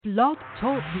Blog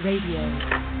Talk Radio.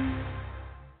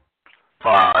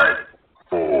 5,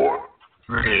 4,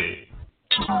 3,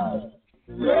 2,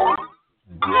 1,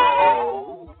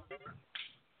 go!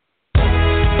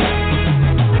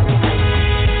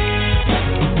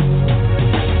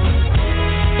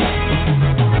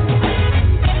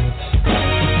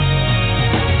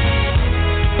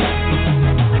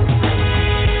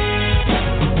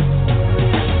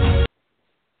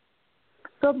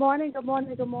 Good morning, good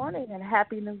morning, good morning, and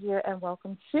Happy New Year, and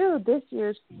welcome to this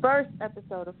year's first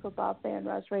episode of Football Fan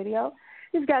Rush Radio.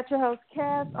 You've got your host,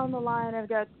 Kass, on the line, and I've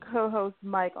got co-host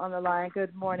Mike on the line.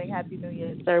 Good morning, Happy New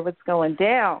Year, sir. What's going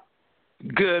down?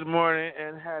 Good morning,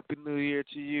 and Happy New Year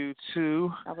to you,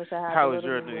 too. I wish I had How a was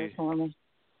your New New Year Year? for me.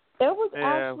 It was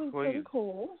Yeah, actually pretty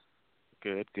cool.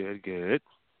 Good.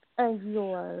 And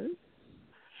yours?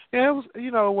 Yeah, it was.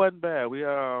 It wasn't bad. We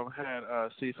had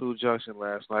Seafood Junction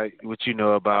last night, which you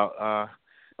know about.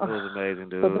 It was amazing,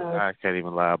 dude. I can't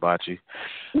even lie about you,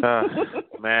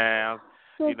 man.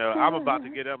 I'm about to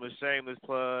get up a shameless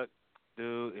plug,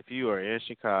 dude. If you are in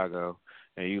Chicago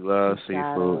and you love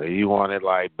seafood and you want it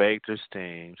like baked or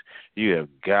steamed, you have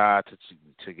got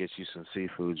to get you some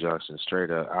Seafood Junction. Straight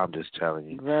up, I'm just telling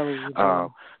you. Really?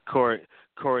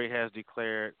 Corey has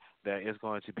declared that it's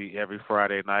going to be every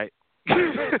Friday night. He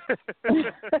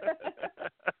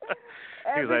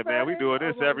was like, man, we doing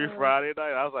this every Friday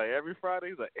night. I was like, every Friday?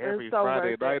 He's like, every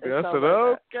Friday night. I said,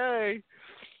 okay.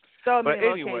 So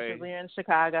many locations here in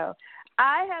Chicago.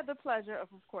 I had the pleasure of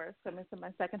course, coming to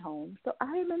my second home. So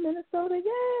I am in Minnesota,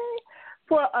 yay!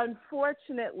 For,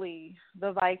 unfortunately,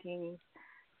 the Vikings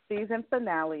season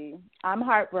finale. I'm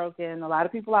heartbroken. A lot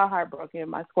of people are heartbroken.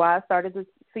 My squad started the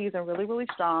season really, really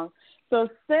strong. So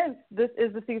since this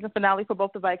is the season finale for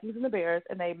both the Vikings and the Bears,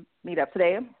 and they meet up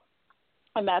today,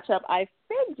 a matchup, I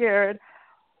figured,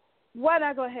 why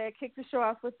not go ahead, kick the show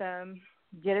off with them,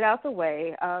 get it out the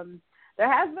way. There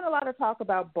has been a lot of talk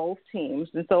about both teams,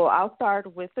 and so I'll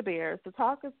start with the Bears. The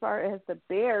talk as far as the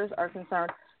Bears are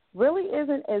concerned really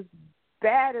isn't as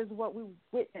bad as what we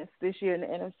witnessed this year in the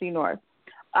NFC North.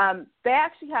 They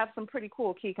actually have some pretty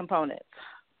cool key components.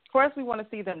 Of course, we want to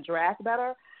see them draft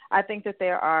better. I think that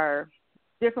there are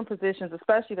different positions,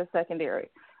 especially the secondary.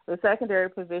 The secondary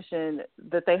position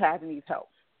that they have needs help,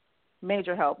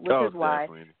 major help, which is why,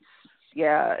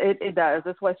 yeah, it does.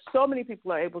 That's why so many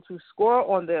people are able to score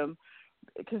on them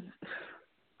because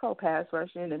pass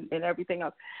rushing and everything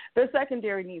else. The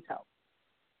secondary needs help.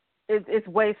 It's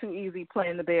way too easy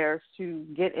playing the Bears to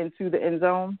get into the end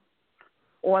zone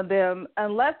on them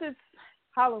unless it's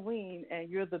Halloween and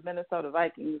you're the Minnesota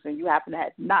Vikings and you happen to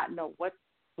not know what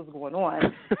was going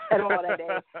on at all that day.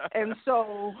 And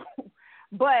so,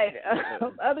 but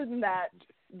other than that,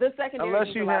 the secondary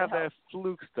unless you have that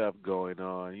fluke stuff going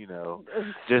on,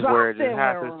 just where it just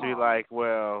happens to be like,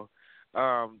 well,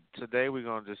 today we're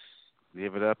going to just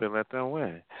give it up and let them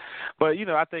win. But,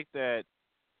 I think that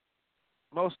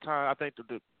most time,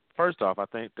 first off, I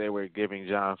think they were giving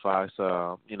John Fox,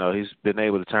 he's been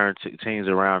able to turn teams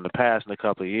around in the past in a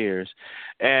couple of years.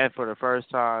 And for the first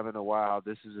time in a while,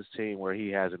 this is a team where he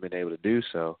hasn't been able to do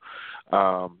so.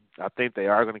 I think they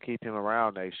are going to keep him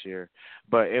around next year.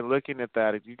 But in looking at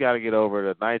that, if you got to get over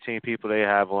the 19 people they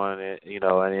have on, an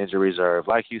injury reserve.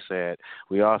 Like you said,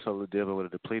 we also were dealing with a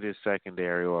depleted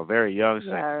secondary or a very young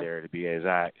secondary to be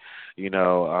exact.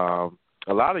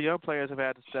 A lot of young players have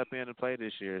had to step in and play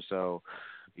this year. So,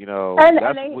 they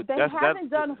haven't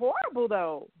done horrible,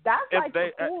 though. That's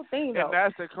the cool thing, though. And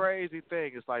that's the crazy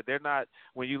thing. It's like they're not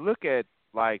 – when you look at,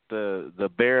 like, the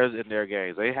Bears in their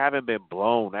games, they haven't been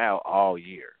blown out all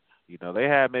year. They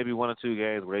had maybe one or two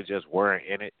games where they just weren't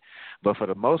in it. But for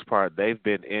the most part, they've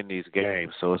been in these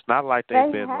games. So it's not like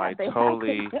they've been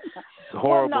totally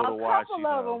horrible to watch. A couple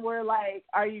of them were like,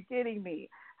 are you kidding me?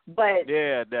 But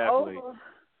yeah, definitely.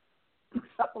 A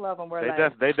couple of them were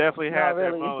they definitely had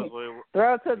their really. moments where,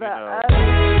 throw to the other.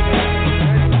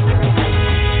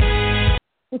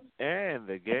 And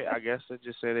the game, I guess they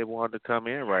just said they wanted to come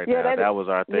in right now. That was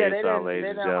our thing, song, ladies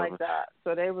and gentlemen. Like that.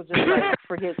 So they were just like,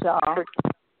 forget y'all.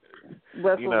 That's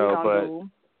what we gonna do.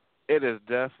 It is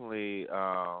definitely,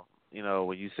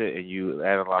 when you sit and you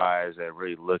analyze and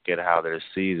really look at how their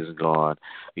season's gone,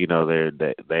 they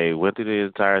went through the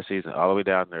entire season all the way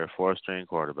down to their fourth-string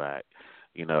quarterback.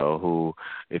 Who,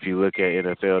 if you look at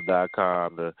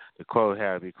NFL.com, the quote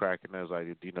had me cracking up. Like,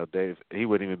 Dave, he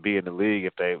wouldn't even be in the league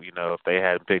if they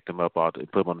hadn't picked him up, put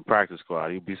him on the practice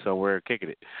squad. He'd be somewhere kicking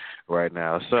it right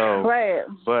now. So, right.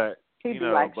 But He'd be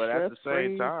like, but at the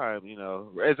same time,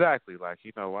 exactly, like,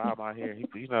 why am I here?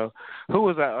 Who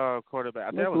was that quarterback?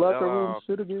 I think that was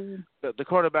the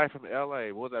quarterback from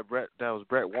L.A. What was that? That was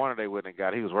Brett Warner. They went and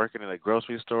got. He was working in a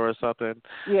grocery store or something.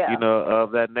 Yeah.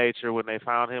 Of that nature when they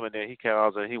found him, and then he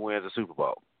comes and he wins the Super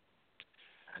Bowl.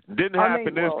 Didn't happen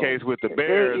in this case with the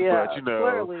Bears, but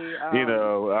clearly,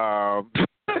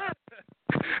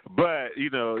 but you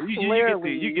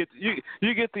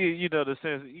get the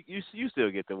sense. You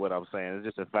still get what I'm saying. It's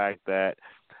just the fact that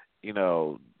they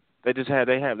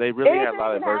really had a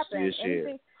lot of adversity this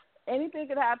year. Anything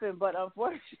could happen, but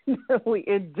unfortunately,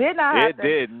 it did not happen. It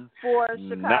didn't for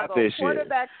Chicago. Not this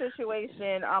quarterback year.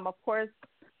 Situation. Of course,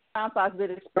 Tom Fox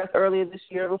did express earlier this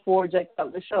year before Jake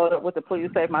Cutler showed up with the "Please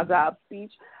Save My Job"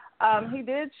 speech. He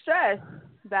did stress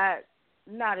that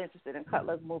not interested in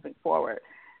Cutler moving forward.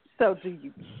 So do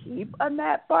you keep a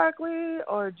Matt Barkley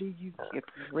or do you get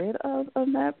rid of a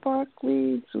Matt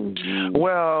Barkley?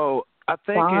 Well, I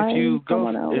think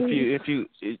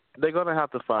they're going to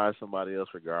have to find somebody else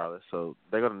regardless. So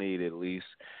they're going to need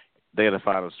they're going to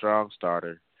find a strong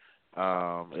starter.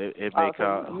 It may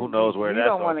come. Who knows where that's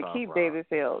going to come from? You don't want to keep David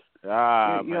Fields. You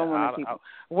don't want to keep him.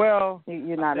 Well,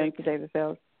 you're not into David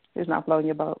Fields. He's not floating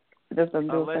your boat.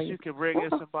 Unless you can bring in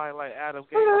somebody like Adam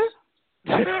Gates.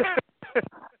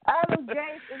 Adam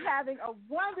Gates is having a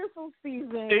wonderful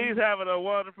season. He's having a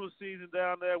wonderful season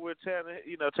down there with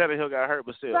Tannehill. Tannehill got hurt,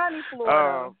 but still. Sunny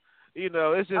Florida.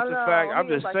 It's just the fact. I'm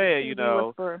just saying,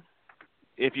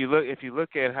 if you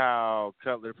look at how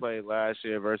Cutler played last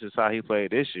year versus how he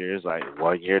played this year, it's like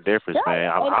 1 year difference,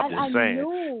 man. I'm just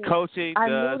saying. Coaching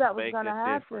does make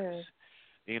a difference.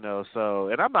 So,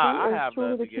 and I have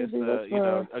nothing against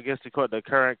against the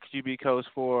current QB coach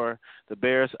for the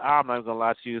Bears. I'm not gonna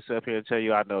lie to you, sit up here and tell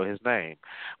you I know his name,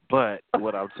 but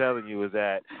what I'm telling you is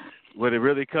that when it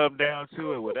really comes down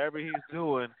to it, whatever he's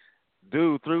doing,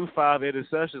 dude threw 5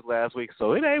 interceptions last week,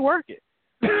 so it ain't working.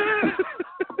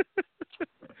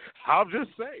 I'm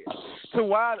just saying to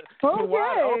wide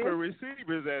open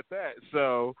receivers at that.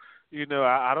 So.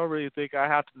 I don't really think I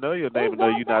have to know your name, though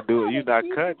you're not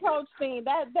cutting. Coach thing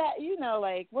that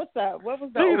like what's up? What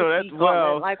was the OC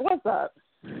comment? Like what's up?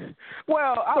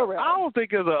 Well, I don't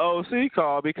think it's an OC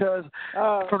call because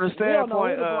from the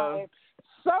standpoint of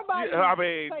somebody,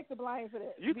 take the blame for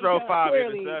this. You throw 5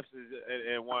 interceptions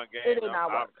in one game. It did not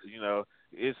work.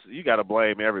 You got to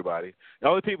blame everybody. The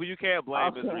only people you can't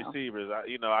blame is receivers.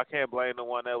 I can't blame the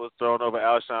one that was thrown over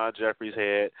Alshon Jeffrey's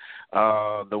head,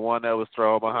 the one that was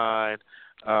thrown behind,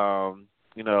 that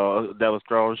was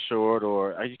thrown short,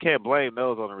 or you can't blame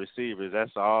those on the receivers.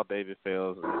 That's all David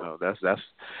Fields.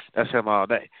 That's him all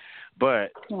day.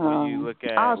 But when you look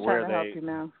at I'll where try to help you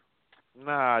now.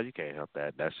 Nah, you can't help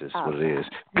that. That's just what it is.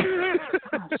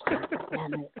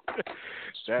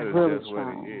 That is really just what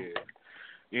it is.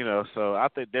 So I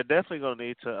think they're definitely going to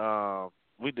need to.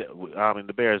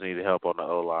 The Bears need help on the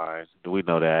O-line. Do we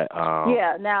know that?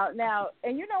 Yeah. Now,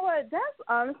 and you know what? That's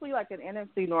honestly like an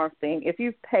NFC North thing. If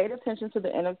you've paid attention to the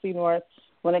NFC North,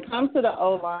 when it comes to the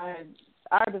O-line,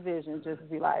 our division just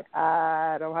be like,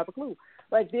 I don't have a clue.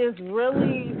 Like, there's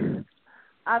really,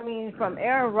 from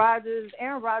Aaron Rodgers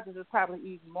is probably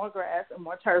eating more grass and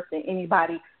more turf than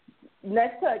anybody.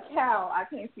 Next to a cow, I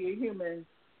can't see a human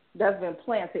that's been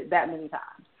planted that many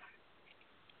times.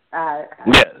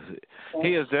 Yes,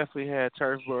 he has definitely had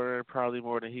turf burn, probably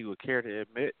more than he would care to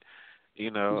admit. Jay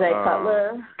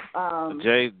Cutler.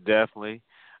 Jay definitely,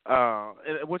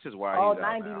 which is why all he's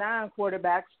 99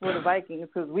 quarterbacks for the Vikings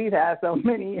because we've had so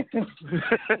many.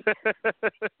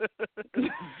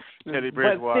 Teddy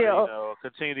Bridgewater,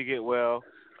 continue to get well.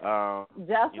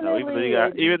 Definitely.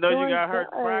 Even though you got hurt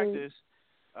in practice,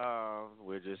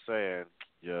 we're just saying.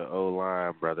 Your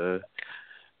O-line, brother,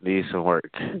 needs some work.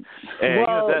 And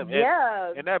that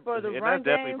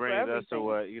definitely brings us to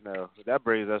what, that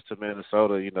brings us to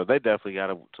Minnesota. They definitely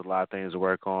got a lot of things to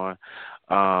work on.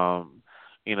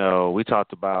 We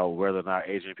talked about whether or not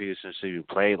Adrian Peterson should be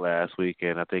played last week,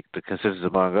 and I think the consensus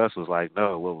among us was like,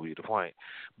 no, what would be the point?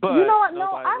 But you know what?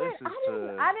 No, I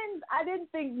didn't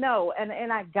think no,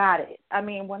 and I got it.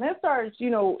 When it starts,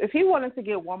 if he wanted to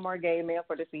get one more game in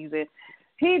for the season,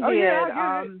 he did.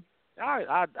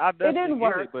 I definitely it didn't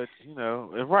work. But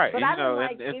right. But I didn't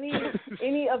like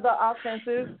any of the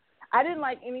offenses. I didn't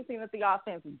like anything that the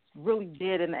offense really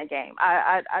did in that game.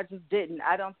 I just didn't.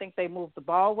 I don't think they moved the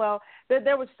ball well.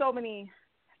 There were so many.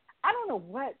 I don't know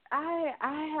what I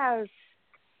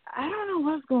don't know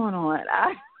what's going on.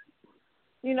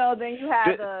 Then you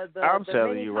have the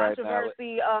mini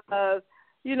controversy of.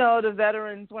 The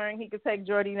veterans swearing he could take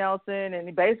Jordy Nelson, and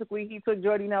he took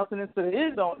Jordy Nelson into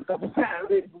his own a couple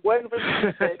times. It wasn't for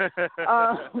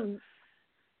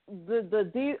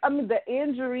the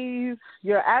injuries,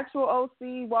 your actual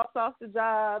OC walks off the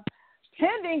job,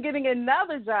 pending getting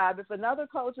another job. If another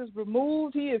coach is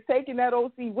removed, he is taking that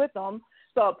OC with him.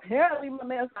 So apparently my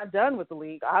man's not done with the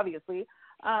league, obviously.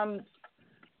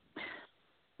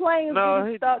 Playing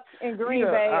stuck in Green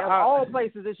Bay, of all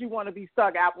places that you want to be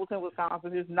stuck, Appleton,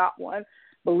 Wisconsin is not one.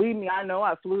 Believe me, I know.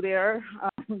 I flew there.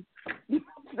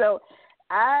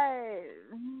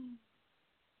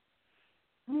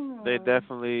 They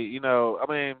definitely,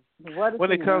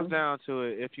 when it comes down to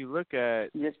it, if you look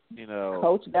at,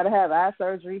 coach got to have eye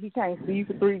surgery. He can't see you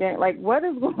for 3 days. Like, what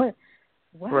is going?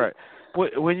 What? Right.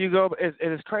 When you go,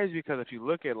 it's crazy because if you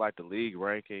look at like the league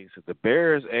rankings, the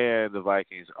Bears and the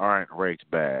Vikings aren't ranked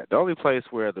bad. The only place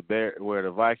where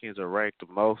the Vikings are ranked the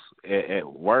most at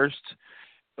worst,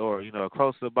 or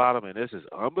close to the bottom, and this is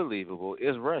unbelievable,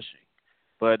 is rushing.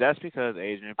 But that's because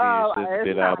Adrian Peterson's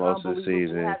been out most of the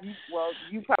season.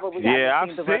 You probably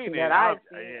haven't seen the rushing that I've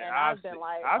seen.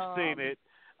 I've seen it.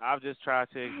 I've just tried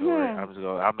to ignore it.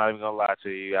 I'm not even gonna lie to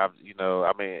you. I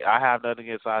have nothing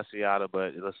against Asiata,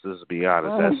 but let's just be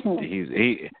honest.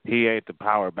 He ain't the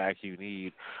power back you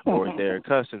need or they're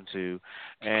accustomed to,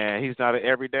 and he's not an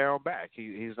every down back.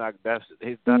 He's not the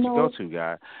go-to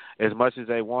guy. As much as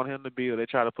they want him to be, or they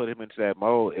try to put him into that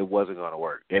mode, it wasn't gonna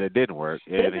work, and it didn't work.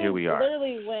 And here we are.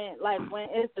 Literally, when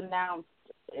it's announced,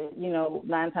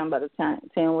 9 times out of 10,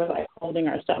 we're like holding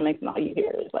our stomachs, and all you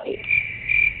hear is like.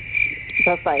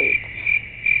 Just like,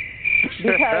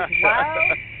 because while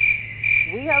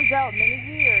we have dealt many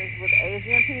years with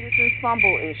Adrian Peterson's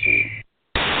fumble issue,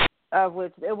 of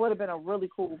which it would have been a really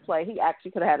cool play. He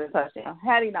actually could have had a touchdown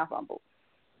had he not fumbled.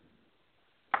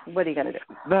 What are you gonna do?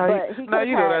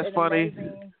 That's funny.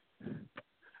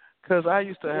 Because I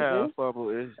used to have fumble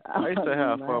issues. I used to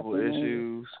have fumble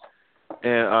issues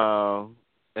in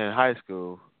high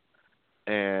school,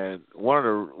 and one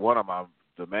of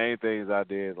the main things I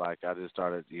did, like I just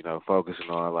started, focusing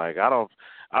on, like I don't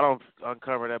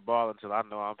uncover that ball until I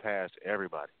know I'm past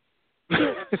everybody.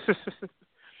 And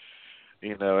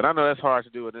I know that's hard to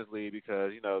do in this league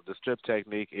because the strip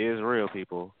technique is real,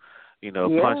 people.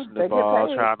 Punching the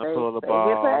ball, trying to pull the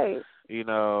ball.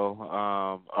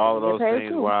 All of those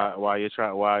things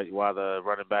while the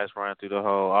running backs run through the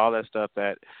hole, all that stuff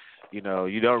that.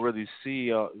 You don't really see.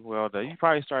 You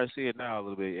probably start to see it now a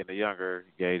little bit in the younger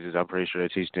gauges. I'm pretty sure they're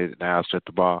teaching it now. Strip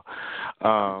the ball,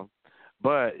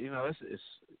 but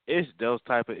it's those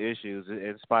type of issues.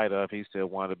 In spite of he's still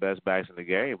one of the best backs in the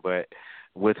game, but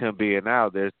with him being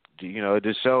out, there's it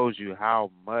just shows you how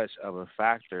much of a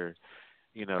factor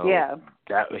that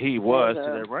he was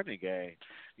to their running game.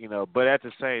 But at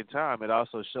the same time, it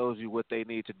also shows you what they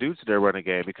need to do to their running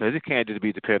game because it can't just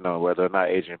be dependent on whether or not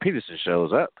Adrian Peterson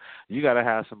shows up. You got to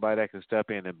have somebody that can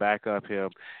step in and back up him.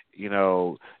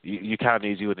 You kind of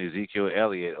need you an Ezekiel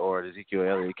Elliott or an Ezekiel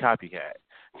Elliott copycat.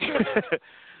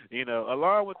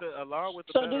 Along with the.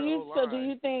 So do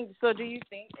you think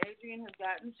Adrian has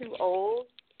gotten too old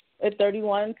at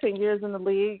 31, 10 years in the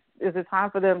league? Is it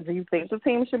time for them? Do you think the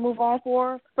team should move on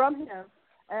from him,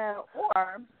 or?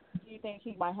 Do you think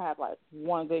he might have like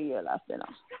one good year left in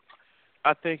him?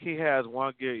 I think he has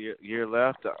one good year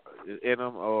left in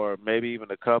him, or maybe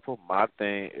even a couple. My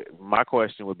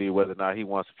question would be whether or not he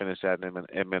wants to finish that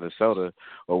in Minnesota,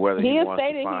 or whether he wants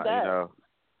to find. He does.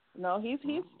 No, he's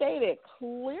stated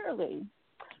clearly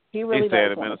he really stayed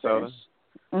does in Minnesota.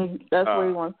 That's where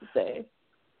he wants to stay.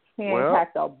 He ain't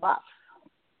packed a box.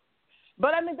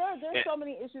 But there's so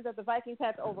many issues that the Vikings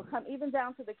had to overcome, even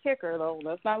down to the kicker. Though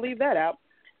let's not leave that out.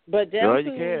 But down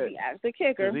to the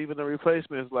kicker. Even the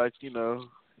replacements, like he's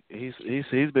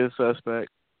been suspect.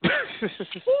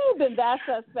 He's been that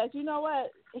suspect. You know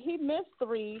what? He missed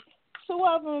 3. 2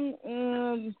 of them.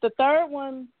 The third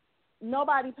one,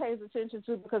 nobody pays attention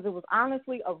to because it was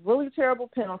honestly a really terrible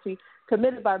penalty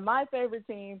committed by my favorite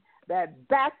team that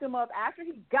backed him up after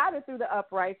he got it through the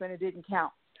uprights and it didn't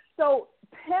count. So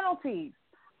penalties.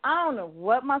 I don't know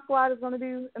what my squad is going to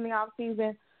do in the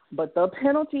offseason. But the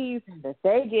penalties that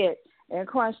they get in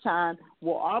crunch time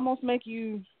will almost make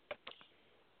you,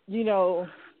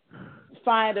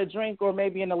 find a drink or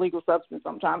maybe an illegal substance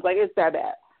sometimes. Like, it's that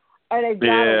bad. And they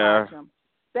got to watch them.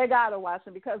 They got to watch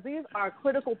them because these are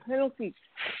critical penalties.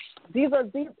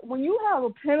 When you have a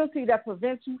penalty that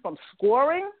prevents you from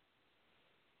scoring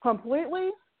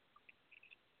completely,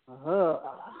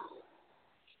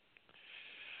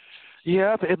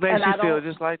 it makes you feel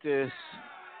just like this.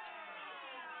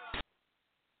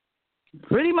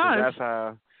 Pretty much.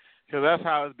 Because that's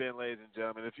how it's been, ladies and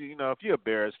gentlemen. If you're a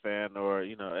Bears fan or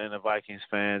and a Vikings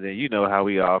fan, then you know how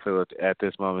we all feel at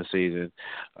this moment of the season.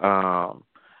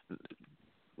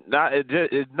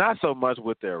 It's not so much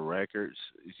with their records,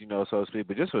 so to speak,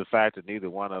 but just with the fact that neither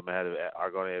one of them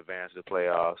are going to advance to the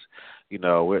playoffs.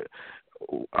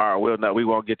 We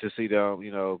won't get to see them,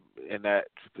 in that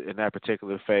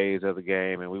particular phase of the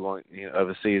game, and we won't of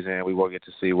the season. We won't get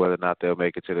to see whether or not they'll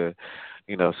make it to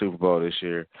the Super Bowl this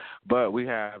year. But we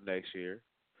have next year.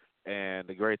 And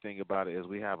the great thing about it is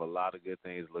we have a lot of good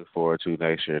things to look forward to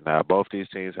next year. Now, both these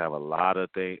teams have a lot of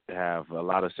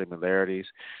similarities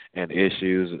and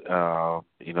issues,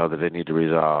 that they need to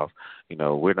resolve.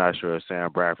 We're not sure if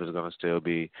Sam Bradford is going to still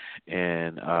be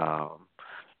in,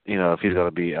 if he's going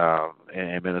to be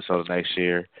in Minnesota next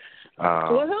year.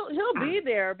 Well, he'll be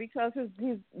there because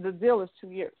the deal is 2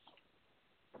 years.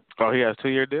 Oh, he has a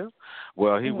 2-year deal?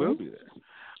 Well, he Mm-hmm. will be there.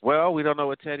 Well, we don't know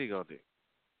what Teddy's going to do.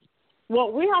 Well,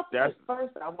 we have to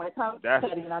first when it comes to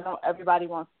Teddy, and I know everybody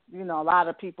wants, a lot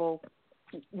of people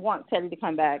want Teddy to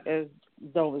come back as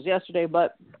though it was yesterday,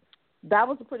 but that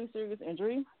was a pretty serious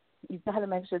injury. You got to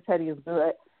make sure Teddy is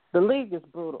good. The league is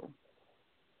brutal.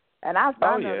 And I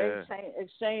know they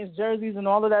exchanged jerseys and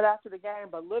all of that after the game,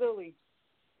 but literally,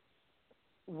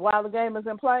 while the game is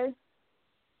in play,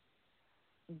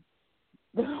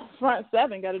 the front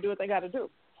seven got to do what they got to do.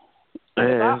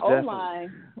 If our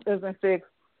O-line isn't fixed,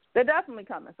 they're definitely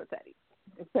coming for Teddy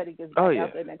if Teddy gets back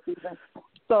out there next season.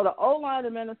 So the O-line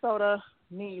in Minnesota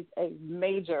needs a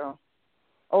major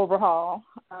overhaul.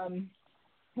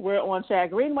 We're on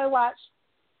Chad Greenway watch,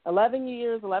 11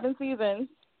 years, 11 seasons.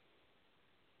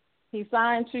 He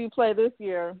signed to play this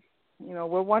year.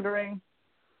 We're wondering,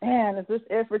 man, is this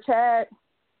it for Chad?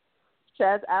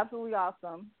 Chad's absolutely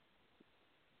awesome.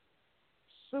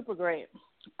 Super great.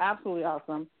 Absolutely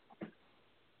awesome.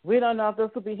 We don't know if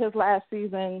this will be his last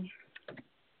season.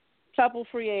 Couple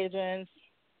free agents.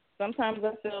 Sometimes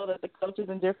I feel that the coach is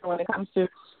indifferent when it comes to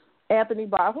Anthony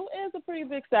Barr, who is a pretty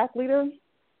big sack leader.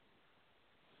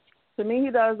 To me,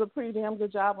 he does a pretty damn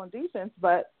good job on defense,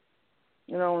 but,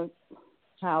 how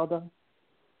the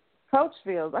coach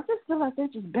feels. I just feel like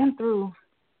they've just been through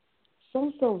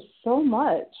so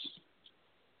much.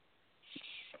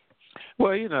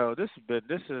 Well, this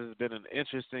has been an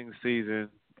interesting season,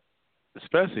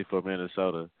 especially for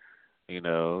Minnesota.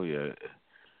 Your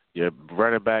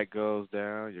running back goes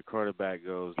down, your quarterback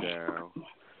goes down,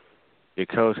 your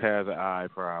coach has an eye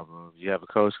problem, you have a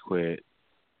coach quit.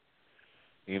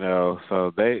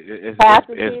 So half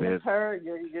the team is hurt.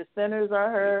 Your centers are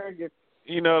hurt.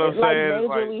 You know what I'm saying?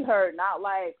 Majorly hurt, not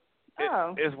like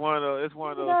It's one of those things.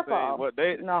 What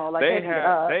they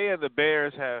and the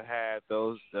Bears have had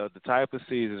those the type of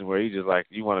seasons where you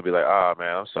want to be like, oh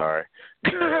man, I'm sorry.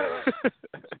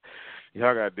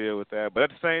 Y'all got to deal with that. But at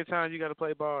the same time, you got to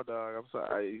play ball, dog. I'm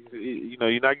sorry.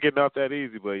 You're not getting off that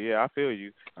easy. But yeah, I feel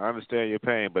you. I understand your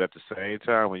pain. But at the same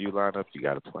time, when you line up, you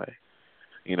got to play.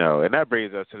 And that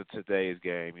brings us to today's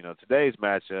game. Today's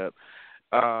matchup.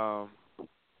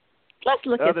 Let's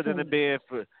look other than it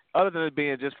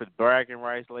being just for bragging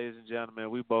rights, ladies and gentlemen,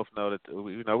 we both know that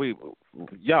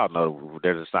y'all know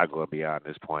they're just not going beyond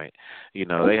this point. They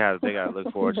got to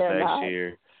look forward to next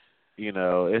year.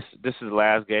 This is the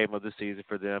last game of the season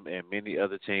for them and many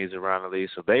other teams around the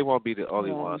league, so they won't be the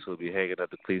only ones who will be hanging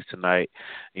up the cleats tonight.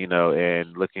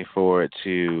 And looking forward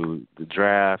to the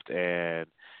draft and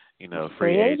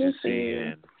free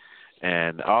agency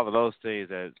and all of those things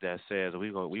that says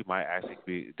we might actually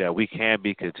be that we can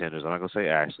be contenders. I'm not gonna say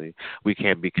actually we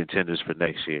can be contenders for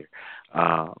next year.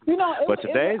 But today's it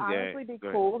would honestly game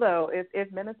be cool though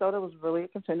if Minnesota was really a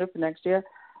contender for next year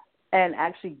and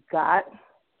actually got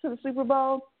to the Super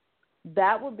Bowl.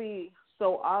 That would be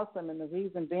so awesome, and the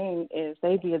reason being is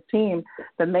they'd be a team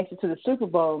that makes it to the Super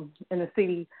Bowl in the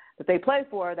city that they play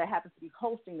for that happens to be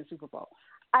hosting the Super Bowl.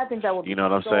 I think that would be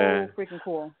what I'm so saying? Freaking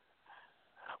cool.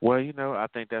 Well, I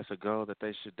think that's a goal that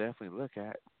they should definitely look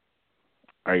at.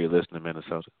 Are you listening,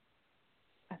 Minnesota?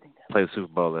 I think that's play the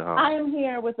Super Bowl at home. I am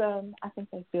here with I think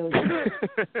they feel you.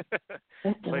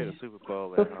 Play the Super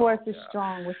Bowl at the home. force is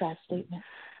strong with that statement.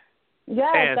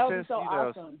 Yes, and that would be so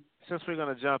awesome. Since we're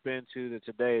going to jump into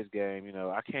today's game,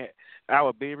 I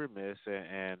would be remiss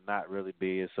and not really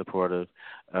be as supportive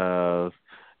of,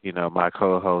 my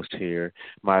co-host here,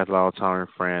 my long-term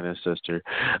friend and sister,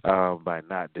 by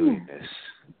not doing this.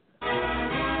 Thank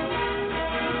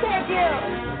you.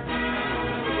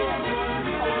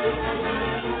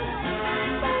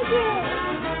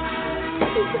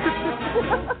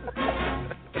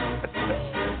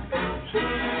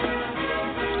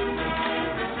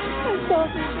 I'm so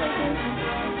appreciative.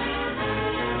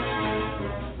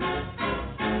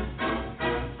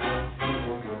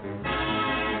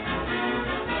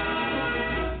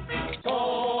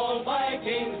 Go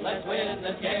Vikings, let's win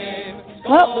this game.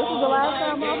 Go this is the last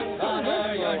time I'm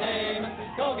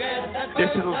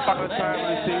This is the final time of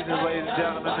the season, ladies and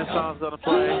gentlemen. This song's gonna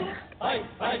play.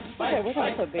 Okay, we're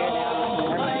gonna put Bear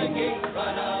down.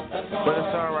 But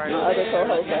it's all right. My other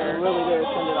co-host are really good at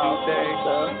sending it off.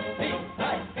 So.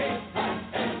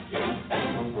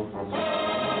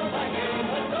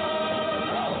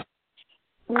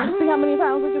 Let's see how many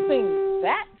times we can sing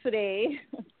that today.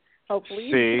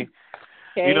 Hopefully. See,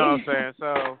 okay. You know what I'm saying?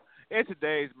 So, in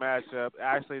today's matchup,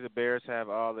 actually the Bears have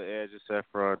all the edge except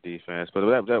for our defense. But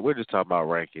we're just talking about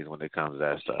rankings when it comes to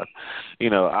that stuff. You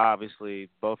know, obviously,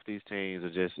 both of these teams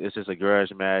it's just a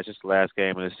grudge match. It's the last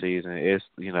game of the season. It's,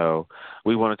 you know,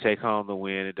 we want to take home the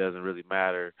win. It doesn't really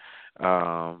matter.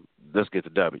 Let's get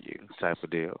the W type of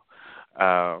deal.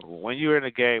 When you're in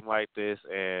a game like this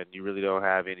and you really don't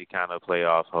have any kind of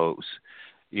playoff hopes,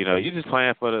 you know, you're just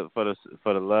playing for the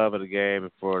love of the game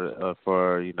and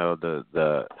for you know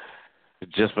the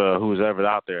just for who's ever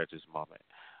out there at this moment.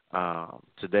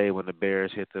 Today, when the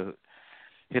Bears hit the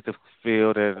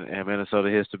field and Minnesota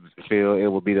hits the field, it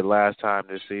will be the last time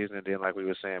this season. And then, like we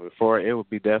were saying before, it will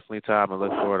be definitely time to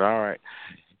look forward. All right.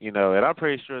 You know, and I'm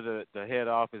pretty sure the head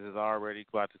office is already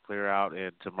about to clear out,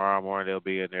 and tomorrow morning they'll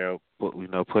be in there, you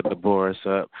know, putting the boards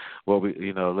up. We'll be,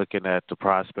 you know, looking at the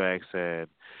prospects and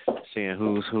seeing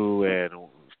who's who and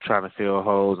trying to fill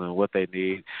holes and what they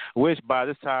need. Which by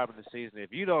this time in the season,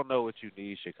 if you don't know what you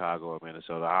need, Chicago or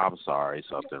Minnesota, I'm sorry,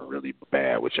 something really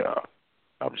bad with y'all.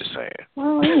 I'm just saying.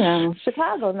 Well, you know,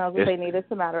 Chicago knows what they need. It's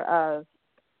a matter of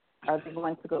are they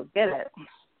going to go get it?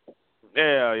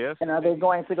 Yeah, yes. And are they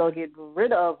going to go get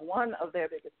rid of one of their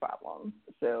biggest problems?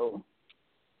 So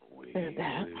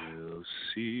we'll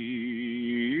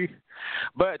see.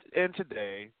 But in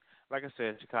today, like I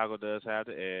said, Chicago does have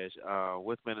the edge.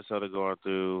 With Minnesota going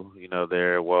through, you know,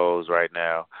 their woes right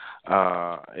now,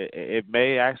 it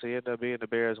may actually end up being the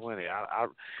Bears winning. I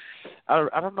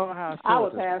don't know how I feel. I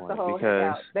would pass the whole thing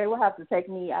out. They will have to take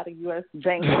me out of U.S.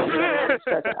 Bank.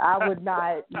 I would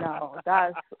not. No,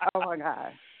 that's oh my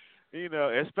God. You know,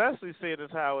 especially seeing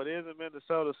as how it is in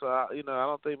Minnesota. So, I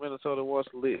don't think Minnesota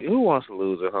wants to lose. Who wants to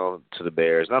lose at home to the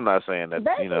Bears? I'm not saying that,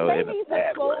 they in a need to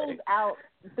bad close way. out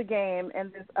the game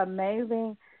in this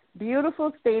amazing,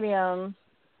 beautiful stadium.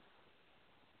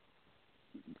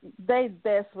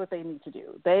 That's what they need to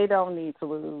do. They don't need to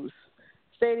lose.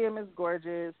 Stadium is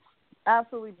gorgeous,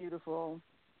 absolutely beautiful.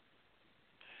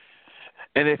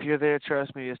 And if you're there,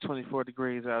 trust me, it's 24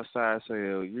 degrees outside, so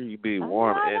you'll be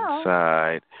warm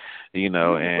inside, you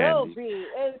know. It will be.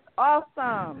 It's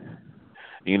awesome.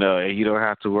 You know, and you don't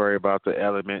have to worry about the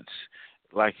elements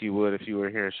like you would if you were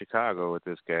here in Chicago with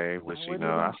this game, which, you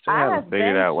know, I still haven't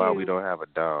figured out why we don't have a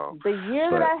dome. The year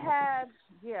that I had,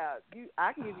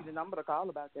 I can give you the number to call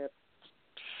about that.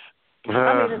 I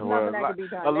mean, there's nothing that could be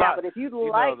done now, but if you'd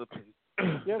like, the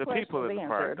people in the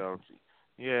park don't.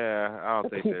 Yeah, I don't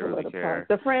think they really care.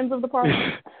 The friends of the park?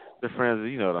 The friends,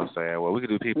 you know what I'm saying. Well, we could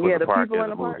do people in the park in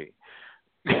the movie.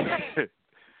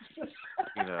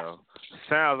 You know,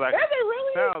 sounds like that's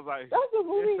a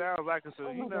movie. It sounds like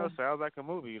sounds like a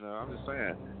movie. You know, I'm just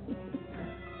saying.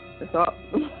 It's all.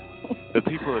 The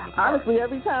people in the park. Honestly,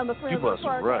 every time the friends of the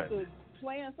park is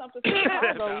playing something from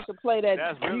Chicago, we should play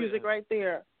that music right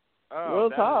there. Oh, we'll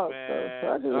talk.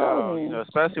 You know,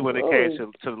 especially when it came to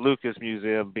the Lucas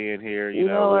Museum being here. You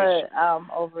know what?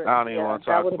 I'm over it. I don't even want to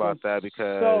talk about that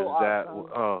because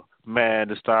awesome.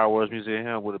 The Star Wars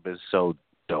Museum would have been so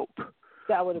dope.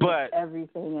 That would have been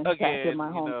everything in my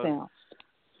hometown. Know,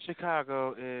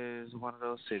 Chicago is one of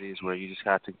those cities where you just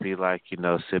have to be like, you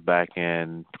know, sit back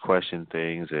and question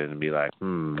things and be like,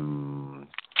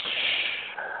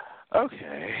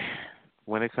 okay.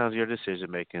 When it comes to your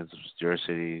decision making, your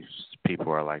city's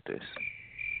people are like this.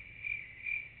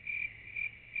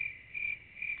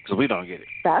 Because we don't get it.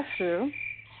 That's true.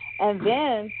 And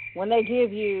then when they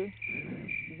give you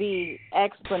the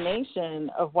explanation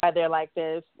of why they're like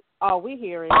this, all we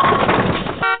hear is,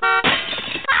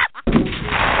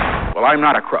 well, I'm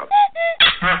not a crook.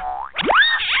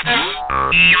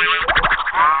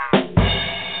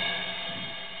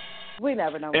 We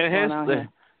never know what's going on here.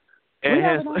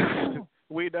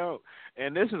 We don't.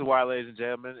 And this is why, ladies and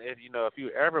gentlemen, if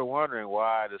you're ever wondering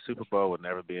why the Super Bowl would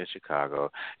never be in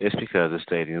Chicago, it's because the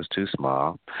stadium's too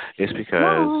small. It's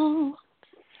because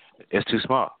it's too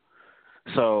small.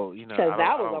 So, because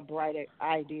that was a bright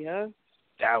idea.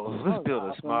 Let's build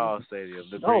a small stadium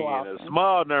to bring in a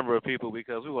small number of people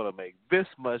because we want to make this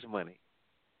much money.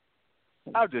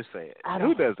 I'm just saying.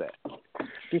 Who does that?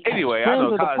 Anyway, I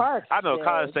know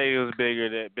College Stadium is bigger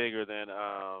than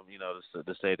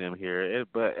the stadium here,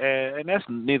 and that's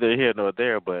neither here nor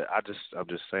there. But I'm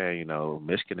just saying,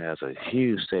 Michigan has a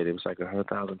huge stadium. It's like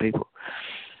 100,000 people.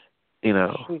 We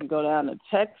could go down to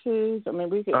Texas. I mean,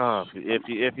 we could.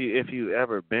 If you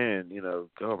ever been,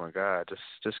 oh my God,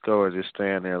 just go and just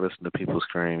stand there and listen to people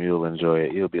scream. You'll enjoy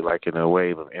it. You'll be like in a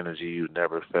wave of energy you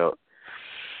never felt.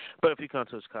 But if you come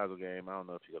to a Chicago game, I don't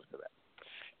know if you go to that.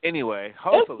 Anyway,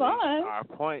 hopefully our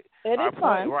point,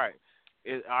 right?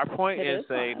 Our point in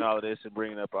saying all this and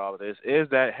bringing up all of this is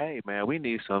that, hey, man, we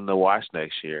need something to watch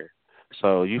next year.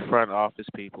 So you front office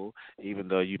people, even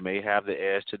though you may have the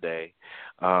edge today,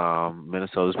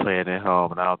 Minnesota's playing at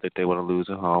home, and I don't think they want to lose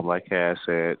at home, like Kass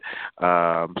said.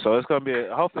 So it's going to be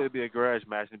hopefully it'll be a grudge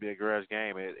match, it'll be a grudge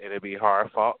game, it'll be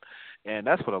hard fought, and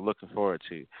that's what I'm looking forward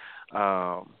to.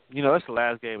 It's the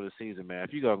last game of the season, man.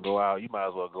 If you're going to go out, you might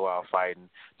as well go out fighting.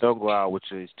 Don't go out with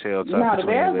your tail tucked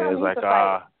between your legs like,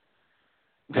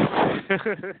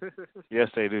 Yes,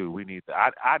 they do. We need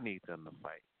I need them to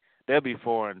fight. They'll be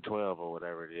 4-12 or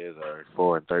whatever it is,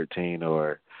 or 4-13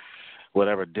 or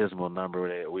whatever dismal number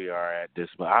that we are at this.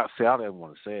 I don't even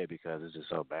want to say it because it's just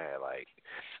so bad. Like,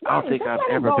 I don't think I've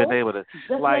ever been able to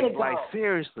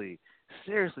seriously,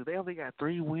 they only got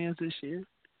 3 wins this year.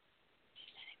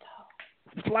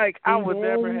 Like, I would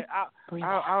never.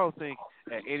 I don't think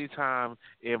at any time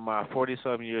in my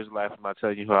 40-something years of life, I'm not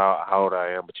telling you how old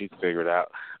I am, but you can figure it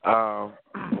out. I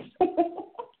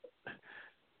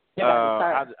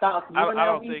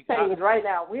don't think right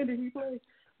now. When did he play?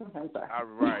 I'm sorry.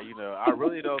 I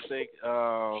really don't think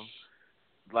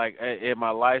like in my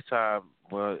lifetime,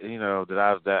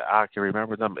 that I can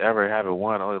remember them ever having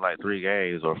won only like 3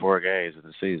 games or 4 games in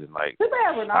the season. Like, too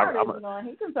bad Renard isn't on.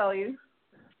 He can tell you.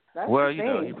 That's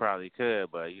he probably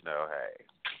could, but hey.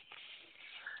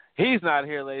 He's not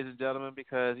here, ladies and gentlemen,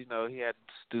 because, he had to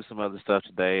do some other stuff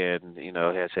today and, he had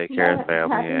to take care of his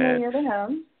family. Happy New Year to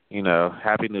him.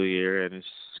 Happy New Year, and it's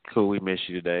cool we miss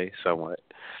you today somewhat.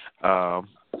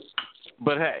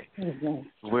 But, hey,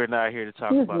 we're not here to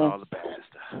talk about all the bad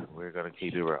stuff. We're going to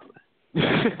keep it rolling.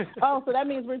 So that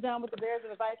means we're done with the Bears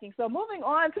and the Vikings. So moving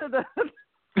on to the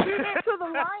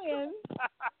Lions.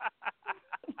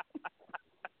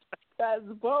 That's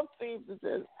both teams are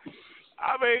just.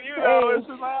 I mean, it's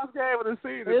the last game of the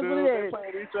season, dude. They're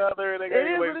playing each other, and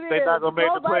they're not going to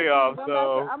make the playoffs.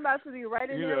 So I'm about to be right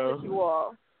in there with you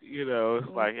all. It's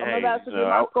like, I'm about to do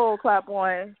my skull clap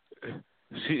on.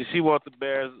 She wants the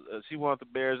Bears. She wants the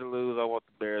Bears to lose. I want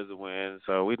the Bears to win.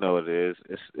 So we know what it is.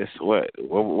 It's what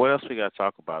else we got to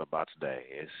talk about today?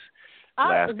 It's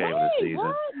last game of the season.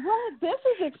 What? This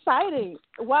is exciting.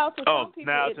 Wow. For some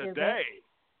people, now today.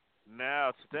 It's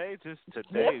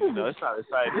not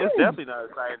exciting. It's definitely not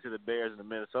exciting to the Bears and the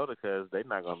Minnesota because they're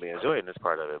not going to be enjoying this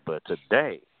part of it. But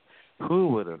today, who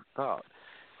would have thought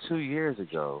 2 years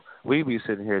ago we'd be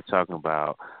sitting here talking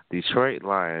about Detroit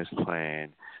Lions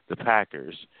playing the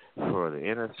Packers for the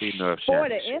NFC North Championship? For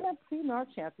the NFC North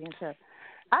Championship.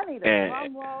 I need a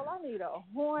drum roll. I need a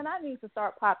horn. I need to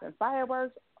start popping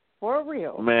fireworks for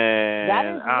real. Man, that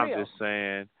is real. I'm just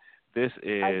saying. This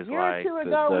is a year or two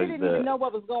ago, we didn't even know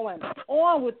what was going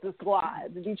on with the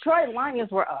squad. The Detroit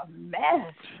Lions were a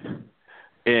mess.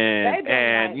 And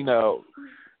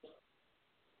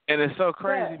and it's so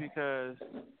crazy because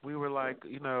we were like,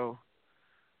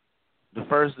 the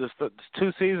first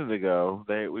 2 seasons ago,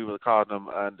 we were calling them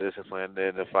undisciplined.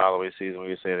 Then the following season, we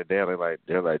were saying that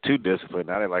they're like too disciplined.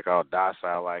 Now they're like all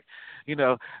docile, like hey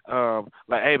man,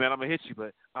 I'm gonna hit you,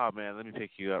 but oh man, let me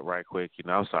pick you up right quick.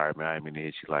 I'm sorry, man, I didn't mean to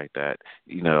hit you like that.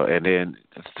 And then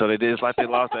so they did. It's like they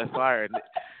lost that fire. And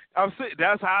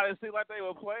that's how it seemed like they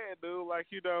were playing, dude. Like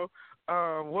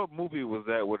what movie was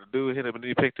that where the dude hit him and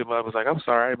he picked him up? I was like, I'm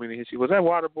sorry, I didn't mean to hit you. Was that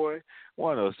Waterboy?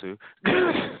 One of those two.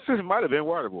 It might have been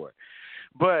Waterboy.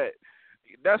 But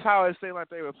that's how it seemed like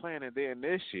they were playing. And then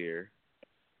this year,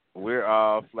 we're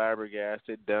all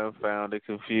flabbergasted, dumbfounded,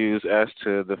 confused as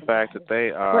to the fact that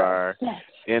they are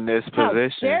in this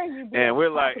position. And we're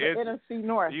like, it's NFC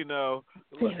North.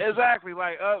 Exactly.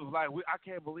 Like I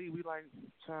can't believe we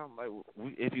sound like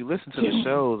if you listen to the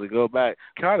shows and go back,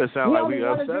 kind of sound like we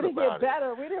upset about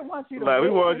it. We didn't want you to win. We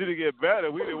wanted you to get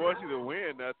better. We didn't want you to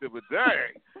win nothing, but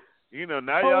dang.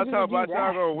 Now y'all talk about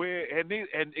y'all gonna win,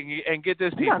 and get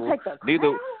this,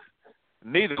 people.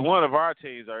 Neither one of our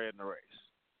teams are in the race.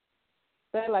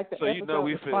 They're like the episode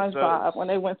of SpongeBob when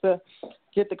they went to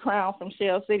get the crown from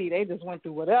Shell City. They just went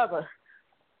through whatever.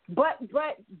 But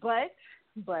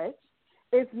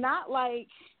it's not like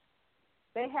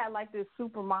they had like this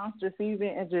super monster season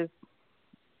and just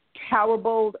power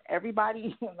bowled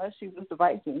everybody unless she was the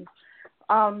Vikings.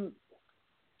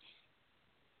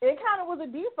 It kind of was a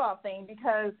default thing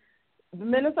because the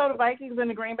Minnesota Vikings and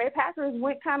the Green Bay Packers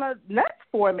went kind of nuts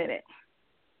for a minute.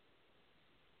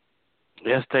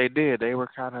 Yes, they did. They were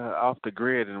kind of off the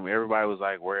grid, and everybody was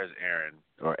like, "Where's Aaron?"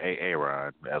 or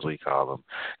Aaron, as we call him,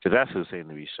 because that's who seemed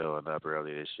to be showing up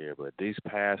early this year. But these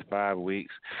past 5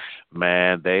 weeks,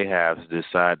 man, they just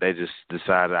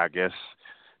decided, I guess,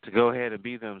 to go ahead and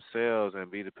be themselves and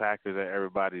be the Packers that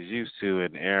everybody's used to.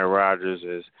 And Aaron Rodgers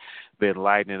has been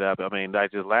lighting it up. I mean,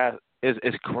 like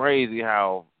it's crazy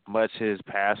how much his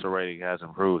passer rating has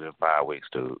improved in 5 weeks,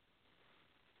 dude.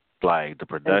 Like the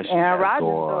production Aaron has Rodgers,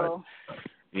 gone.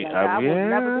 I will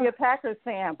never be a Packers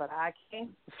fan, but I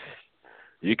can't.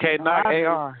 You can't knock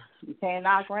AR. You can't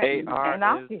knock Randy.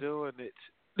 AR is doing it.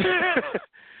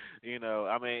 You know,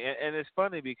 I mean, and it's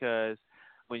funny because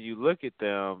when you look at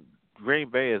them, Green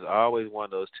Bay is always one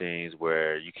of those teams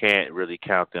where you can't really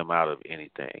count them out of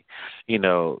anything. You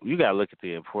know, you got to look at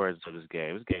the importance of this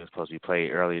game. This game is supposed to be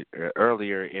played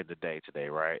earlier in the day today,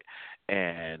 right?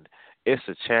 And it's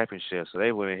a championship, so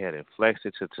they went ahead and flexed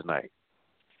it to tonight.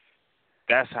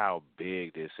 That's how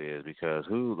big this is because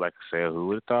who would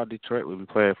have thought Detroit would be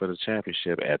playing for the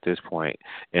championship at this point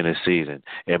in the season?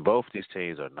 And both these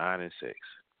teams are 9-6.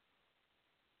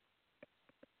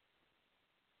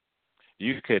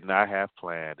 You could not have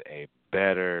planned a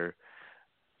better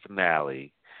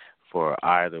finale for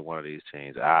either one of these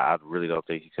teams. I really don't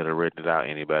think you could have written it out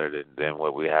any better than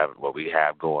what we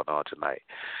have going on tonight.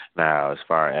 Now, as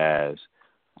far as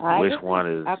which one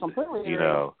is, you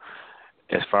know,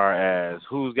 as far as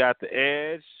who's got the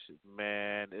edge,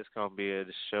 man, it's gonna be a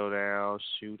showdown,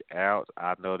 shootout.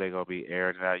 I know they're gonna be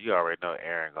airing it out. You already know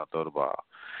Aaron gonna throw the ball.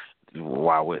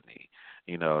 Why wouldn't he?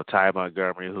 You know, Ty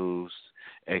Montgomery, who's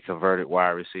a converted wide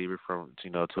receiver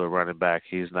to a running back.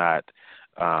 He's not.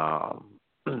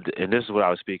 And this is what I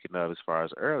was speaking of as far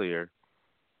as earlier.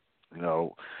 You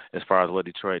know, as far as what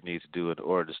Detroit needs to do in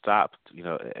order to stop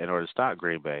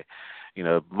Green Bay. You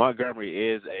know, Montgomery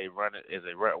is a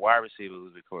wide receiver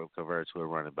who's been converted to a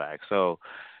running back. So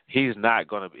he's not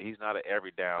an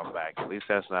every down back. At least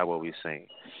that's not what we've seen.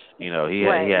 You know, he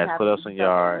has put up some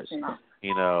yards.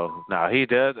 You know, now he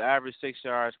does average 6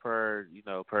 yards per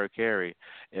carry,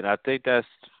 and I think that's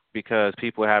because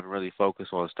people haven't really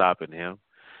focused on stopping him.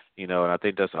 You know, and I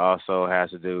think that also has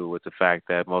to do with the fact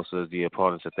that most of the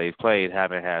opponents that they've played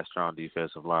haven't had strong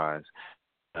defensive lines.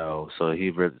 You know, so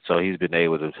he's been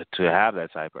able to have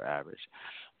that type of average.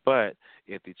 But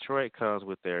if Detroit comes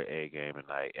with their A game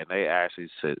tonight and they actually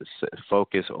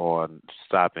focus on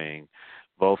stopping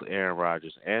both Aaron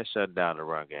Rodgers and shutting down the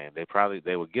run game,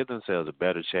 they will give themselves a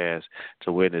better chance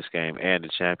to win this game and the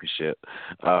championship,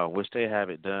 which they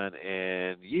haven't done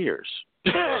in years.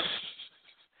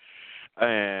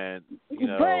 And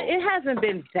but it hasn't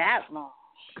been that long.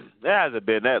 It hasn't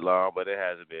been that long, but it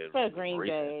hasn't been for Green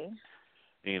recent. Bay.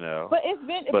 You know, but it's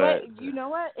been. But you know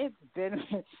what?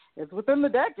 It's within the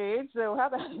decade. So how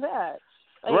about that?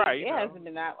 Like, right. It hasn't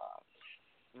been that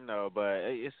long. No, but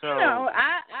it's so.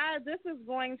 I this is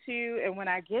going to, and when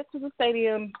I get to the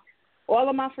stadium, all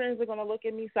of my friends are going to look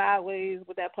at me sideways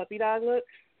with that puppy dog look.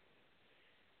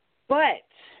 But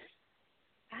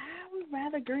I would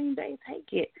rather Green Bay take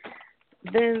it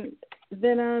than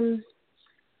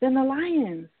the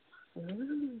Lions.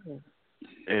 Ooh.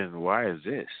 And why is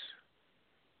this?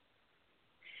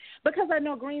 Because I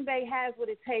know Green Bay has what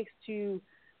it takes to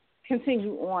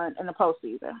continue on in the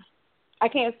postseason. I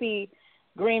can't see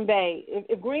Green Bay.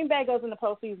 If Green Bay goes in the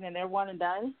postseason and they're one and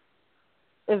done,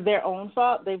 it's their own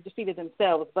fault. They've defeated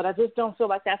themselves. But I just don't feel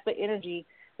like that's the energy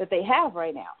that they have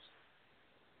right now.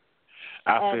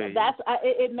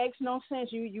 It makes no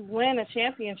sense. You win a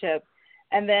championship,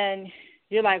 and then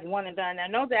you're like one and done. Now,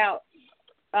 no doubt,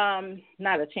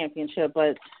 not a championship,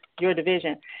 but your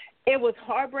division. It was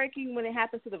heartbreaking when it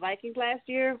happened to the Vikings last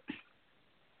year,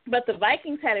 but the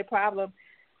Vikings had a problem.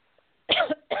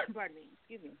 Pardon me,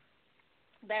 excuse me.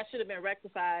 That should have been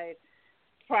rectified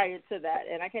prior to that,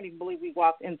 and I can't even believe we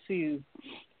walked into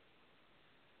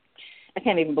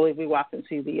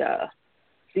the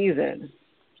season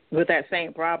with that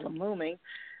same problem looming.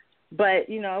 But,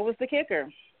 it was the kicker,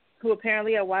 who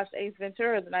apparently had watched Ace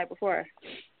Ventura the night before.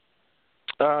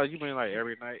 You mean like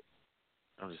every night?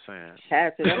 I'm just saying.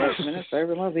 Had to. That must have been his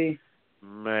favorite movie.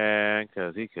 Man,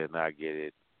 because he could not get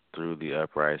it through the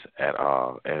uprights at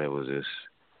all. And it was just...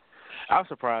 I'm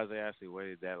surprised they actually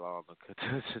waited that long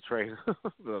to trade him,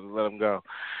 to let him go.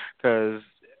 Because,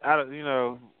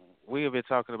 we have been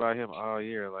talking about him all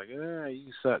year, like,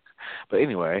 you suck. But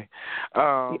anyway.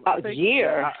 A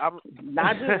year.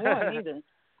 Not just one either.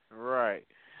 Right.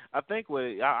 I think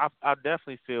I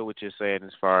definitely feel what you're saying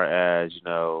as far as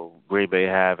Green Bay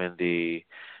having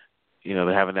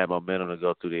having that momentum to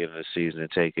go through the end of the season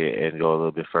and take it and go a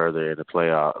little bit further in the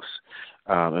playoffs,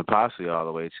 and possibly all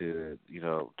the way to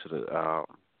the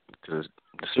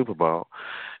Super Bowl.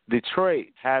 Detroit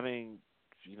having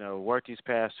worked these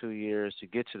past 2 years to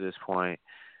get to this point.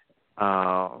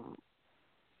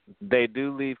 They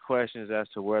do leave questions as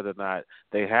to whether or not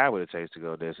they have what it takes to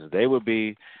go distance. They would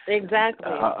be exactly.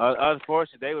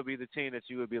 Unfortunately, they would be the team that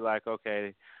you would be like,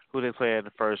 okay, who they play in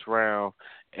the first round,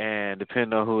 and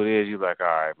depending on who it is, you're like, all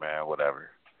right, man, whatever.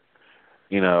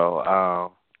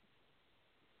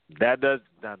 That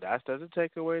doesn't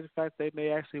take away the fact they may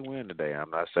actually win today.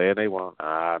 I'm not saying they won't.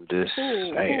 I'm just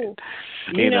saying,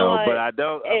 but I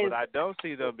don't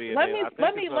see them being. Let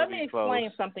me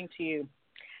explain something to you.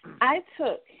 I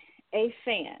took a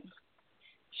fan.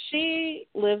 She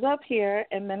lives up here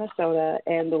in Minnesota,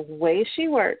 and the way she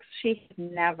works, she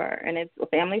never, and it's a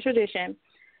family tradition,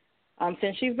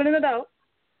 since she's been an adult.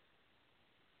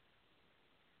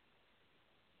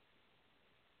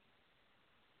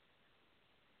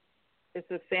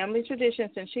 It's a family tradition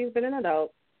since she's been an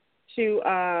adult to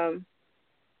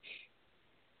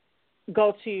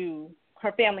go to,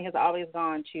 her family has always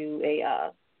gone to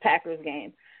a Packers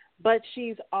game. But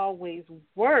she's always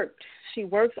worked. She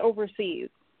works overseas.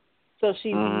 So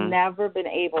she's never been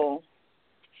able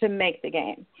to make the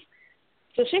game.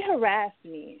 So she harassed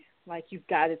me, like, you've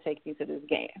got to take me to this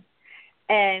game.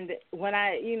 And when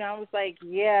I was like,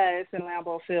 yeah, it's in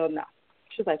Lambeau Field. No.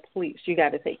 She was like, please, you got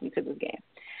to take me to this game.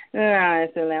 No,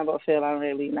 it's in Lambeau Field. I'm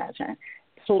really not trying.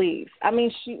 Please. I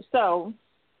mean, so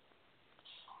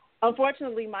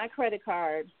unfortunately, my credit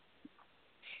card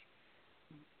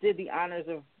did the honors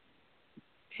of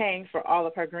paying for all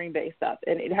of her Green Bay stuff,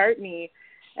 and it hurt me.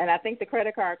 And I think the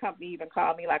credit card company even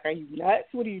called me like, are you nuts?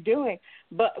 What are you doing?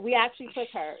 But we actually took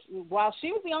her. While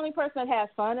she was the only person that had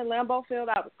fun in Lambeau Field,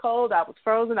 I was cold, I was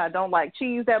frozen, I don't like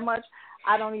cheese that much.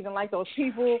 I don't even like those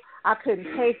people. I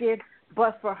couldn't take it.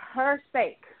 But for her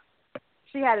sake,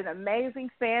 she had an amazing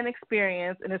fan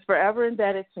experience and is forever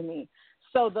indebted to me.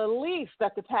 So the least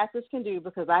that the Packers can do,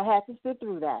 because I had to sit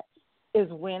through that,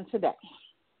 is win today.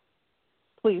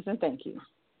 Please and thank you.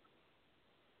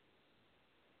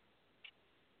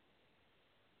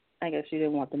 I guess you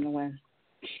didn't want them to win.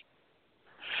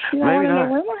 Maybe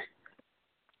not.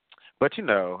 But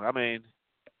I mean,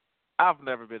 I've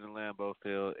never been to Lambeau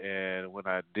Field, and when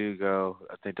I do go,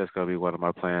 I think that's going to be one of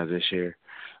my plans this year.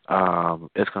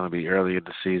 It's going to be early in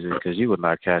the season because you would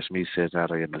not catch me sitting out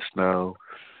there in the snow,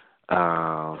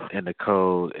 in the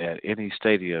cold at any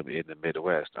stadium in the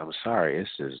Midwest. I'm sorry, it's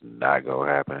just not going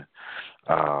to happen.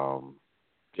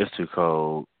 It's too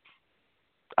cold.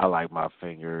 I like my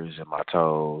fingers and my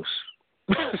toes.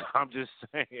 I'm just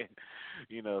saying,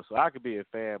 so I could be a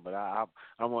fan, but I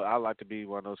like to be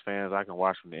one of those fans I can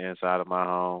watch from the inside of my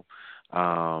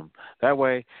home. That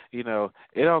way, it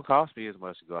don't cost me as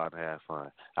much to go out and have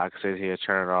fun. I can sit here,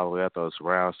 turn it all the way up, throw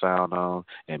surround sound on,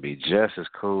 and be just as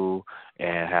cool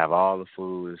and have all the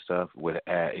food and stuff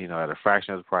at a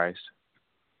fraction of the price,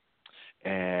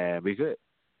 and be good.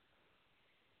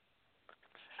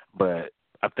 But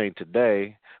I think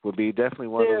today would be definitely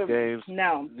one of those games.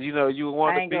 No. You would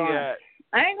want to be at.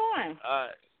 I ain't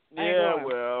going.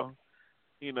 Well,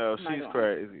 she's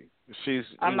crazy. She's,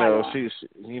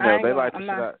 they like to sit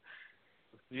out.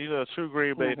 True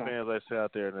Green Bay fans like to sit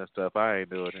out there and that stuff. I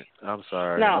ain't doing it. I'm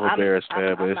sorry. No, I'm a Bears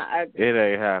fan, but it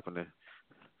ain't happening.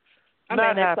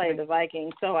 They played the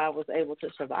Vikings, so I was able to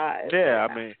survive. Yeah,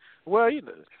 I mean, but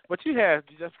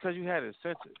that's because you had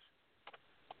incentives.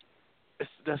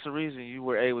 That's the reason you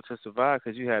were able to survive,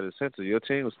 because you had a sense of your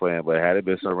team was playing. But had it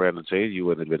been some random team, you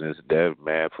wouldn't have been as dead.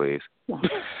 Man, please.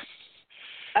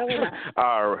 I would not.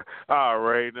 I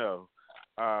already know.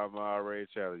 I'm already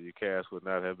telling you, Kass would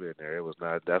not have been there. It was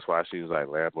not. That's why she was like,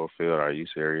 Lambeau Field, are you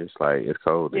serious? Like, it's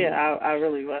cold. Yeah, I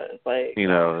really was. Like,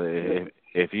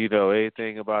 if you know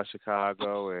anything about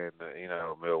Chicago and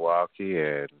Milwaukee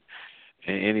and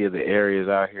any of the areas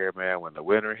out here, man, when the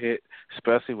winter hit,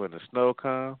 especially when the snow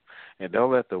comes, and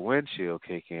don't let the wind chill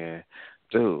kick in,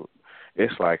 dude,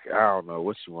 it's like, I don't know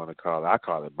what you want to call it. I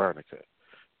call it Bernica.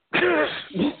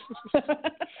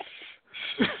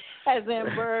 As in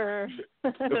Burr.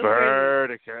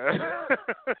 Bernica.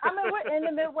 I mean, we're in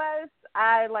the Midwest.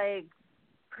 I,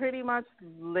 pretty much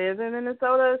live in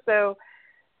Minnesota, so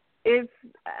it's,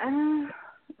 I'm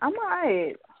all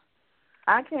right.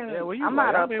 I can. Yeah, I'm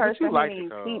not a person who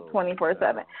needs heat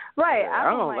 24/7. Right. I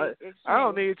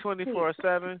don't need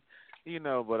 24/7.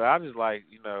 But I just like.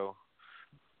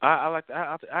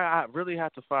 I really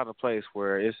have to find a place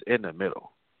where it's in the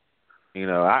middle.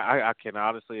 I can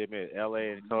honestly admit,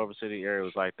 L.A. and Culver City area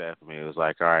was like that for me. It was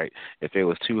like, all right, if it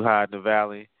was too hot in the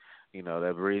valley,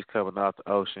 that breeze coming off the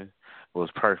ocean was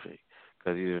perfect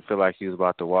because you didn't feel like you was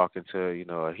about to walk into,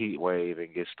 a heat wave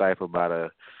and get stifled by the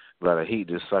heat.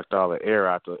 Just sucked all the air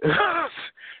out the,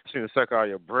 suck all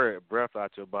your breath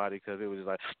out your body because it was just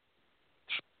like,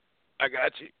 I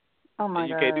got you. Oh my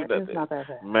you God, can't do nothing. It's not that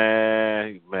bad.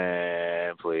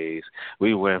 Man, please.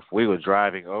 We were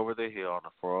driving over the hill on the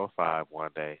 405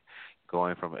 one day,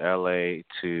 going from LA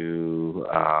to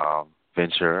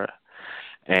Ventura,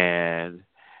 and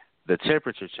the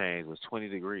temperature change was 20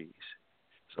 degrees.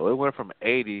 So it went from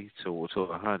 80 to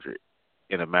 100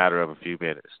 in a matter of a few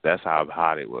minutes. That's how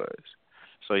hot it was.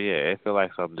 So yeah, it felt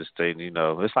like something just stayed,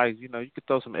 it's like, you could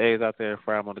throw some eggs out there and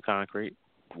fry them on the concrete.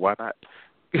 Why not?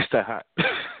 It's that hot.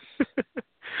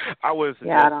 I wouldn't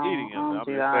suggest eating them. I'm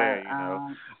just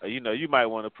saying, you might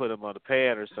want to put them on the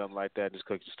pan or something like that and just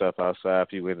cook your stuff outside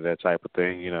if you into that type of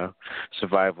thing,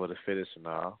 survival of the fittest and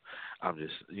all. I'm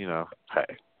just,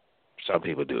 hey, some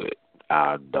people do it.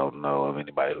 I don't know of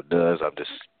anybody who does. I'm just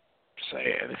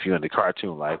saying, if you're in the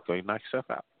cartoon life, go knock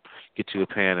yourself out. Get you a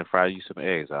pan and fry you some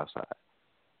eggs outside.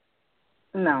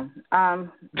 No. All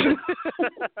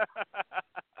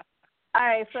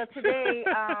right, so today,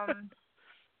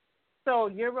 so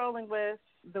you're rolling with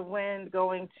the Wind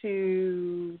going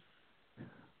to.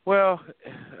 Well,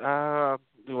 I'm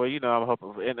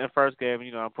hoping in the first game.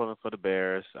 I'm pulling for the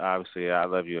Bears. Obviously, I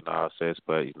love you in all sense,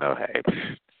 but hey,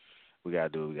 we gotta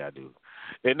do what we gotta do.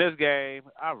 In this game,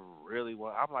 I'm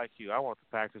like you. I want the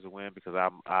Packers to win because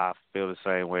I feel the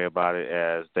same way about it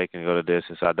as they can go the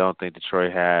distance. I don't think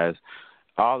Detroit has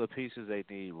all the pieces they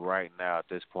need right now at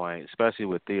this point, especially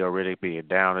with Theo Riddick being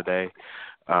down today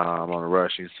on the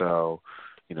rushing. So,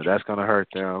 that's going to hurt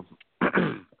them.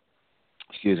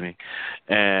 Excuse me.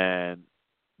 And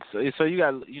so you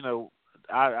got,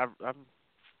 I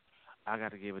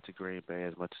got to give it to Green Bay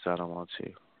as much as I don't want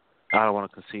to. I don't want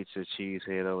to concede to the Chiefs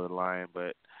head over the Lion,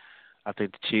 but I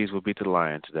think the Chiefs will beat the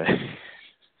Lion today.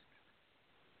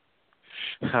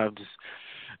 Yeah.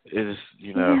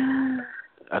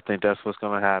 I think that's what's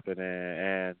going to happen,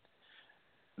 and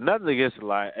nothing against the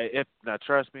Lions.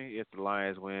 Trust me, if the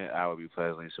Lions win, I would be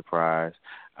pleasantly surprised.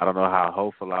 I don't know how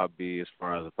hopeful I'll be as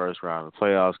far as the first round of the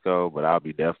playoffs go, but I'll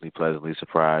be definitely pleasantly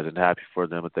surprised and happy for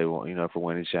them if they want, for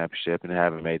winning the championship and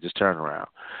having made this turnaround.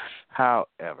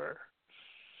 However,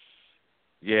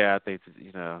 yeah, I think that,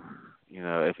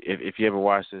 if you ever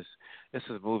watch this is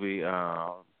a movie.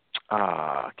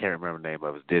 I can't remember the name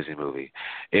of it. Disney movie.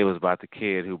 It was about the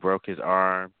kid who broke his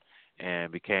arm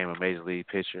and became a major league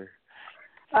pitcher.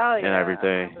 Oh yeah. And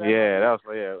everything. That was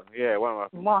one of my.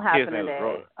 It won't happen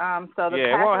today. So the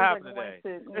it won't happen today.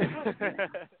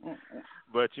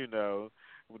 But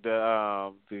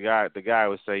the guy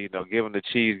would say, give him the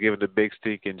cheese, give him the big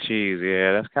stinking cheese.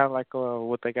 Yeah, that's kind of like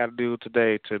what they got to do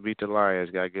today to beat the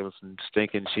Lions. Got to give them some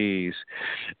stinking cheese,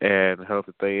 and hope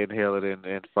that they inhale it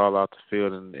and fall off the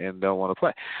field and don't want to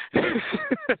play.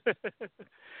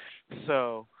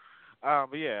 So.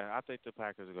 But yeah, I think the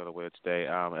Packers are going to win today.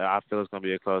 I feel it's going to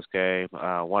be a close game.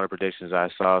 One of the predictions I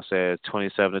saw said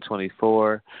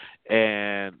 27-24,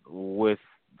 and with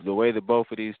the way that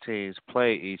both of these teams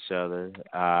play each other,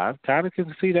 I kind of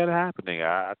can see that happening.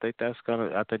 I think that's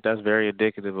very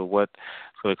indicative of what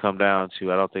it's going to come down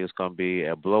to. I don't think it's going to be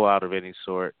a blowout of any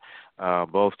sort.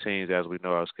 Both teams, as we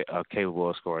know, are capable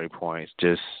of scoring points.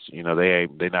 Just they're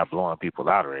not blowing people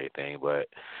out or anything, but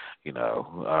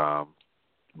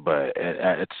But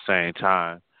at the same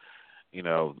time,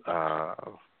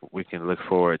 we can look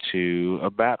forward to a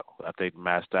battle. I think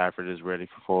Matt Stafford is ready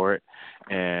for it,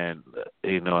 and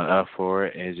and up for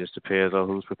it. And it just depends on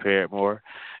who's prepared more,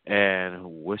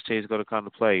 and which team's going to come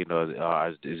to play.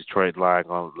 Is Detroit Lions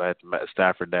going to let Matt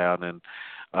Stafford down and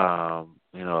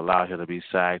allow him to be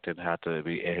sacked and have to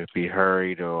be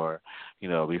hurried or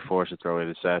be forced to throw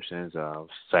interceptions?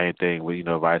 Same thing with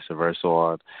vice versa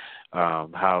on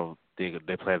how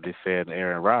they plan to defend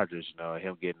Aaron Rodgers,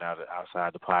 him getting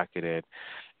outside the pocket, and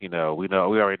we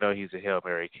already know he's a Hail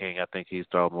Mary king. I think he's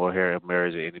thrown more Hail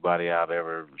Marys than anybody I've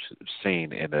ever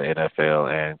seen in the NFL,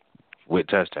 and with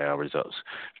touchdown results.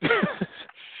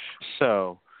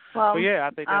 So, I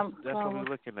think that's what we're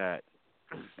looking at.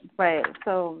 Right.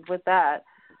 So with that,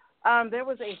 there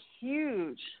was a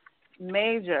huge,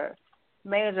 major.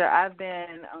 I've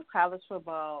been on college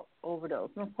football overdose.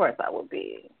 And of course, I would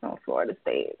be on Florida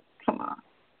State. Come on.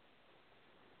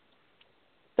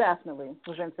 Definitely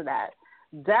was into that.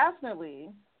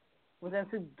 Definitely was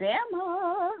into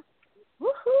Bama.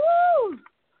 Woohoo!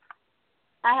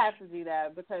 I have to do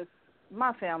that because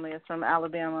my family is from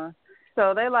Alabama,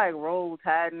 So they like roll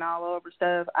tiding all over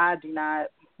stuff. I do not.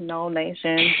 No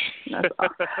nation. That's all.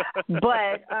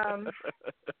 But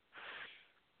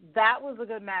that was a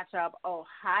good matchup.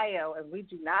 Ohio, and we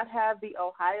do not have the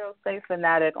Ohio State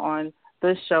fanatic on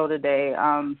this show today.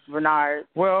 Renard.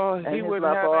 Well, he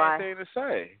wouldn't have anything to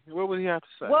say. What would he have to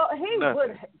say? Well, he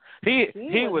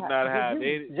would not have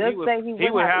anything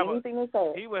to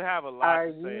say. He would have a lot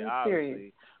to say,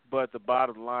 obviously. But the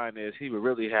bottom line is he would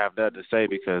really have nothing to say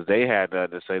because they had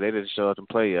nothing to say. They didn't show up and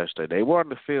play yesterday. They were on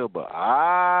the field, but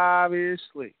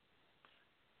obviously,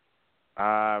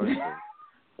 that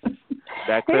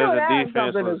Clemson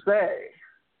defense was.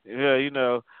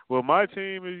 Yeah, well, my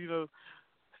team is,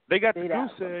 they got the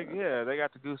goose egg. Yeah, they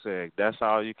got the goose egg. That's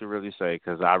all you can really say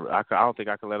because I don't think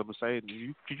I can let them say it.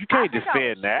 You can't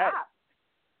defend that.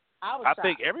 I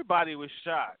think everybody was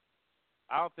shocked.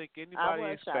 I don't think anybody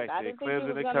expected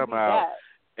Clemson to come out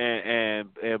and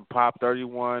pop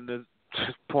 31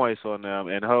 points on them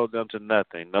and hold them to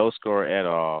nothing, no score at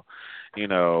all. I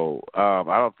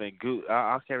don't think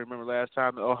I can't remember last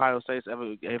time the Ohio State's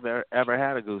ever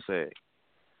had a goose egg,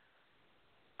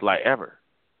 like ever,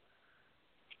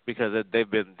 because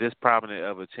they've been this prominent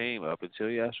of a team up until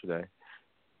yesterday.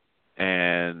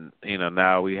 And,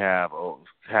 now we have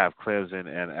Clemson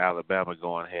and Alabama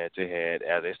going head-to-head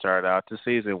as they started out the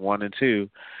season 1-2,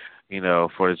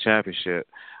 for the championship.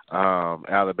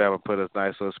 Alabama put a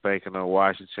nice little spanking on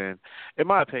Washington. In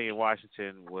my opinion,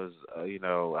 Washington was,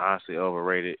 honestly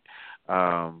overrated.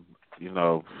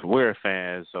 We're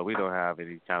fans, so we don't have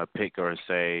any kind of pick or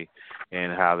say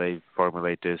in how they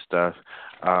formulate this stuff.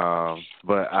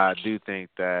 But I do think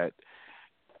that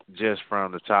just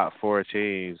from the top four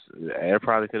teams, there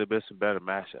probably could have been some better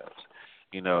matchups.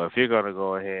 If you're going to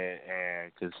go ahead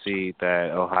and concede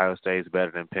that Ohio State's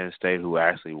better than Penn State, who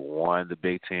actually won the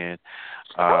Big Ten.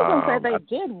 I was going to say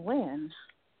they did win,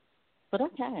 but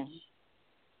okay.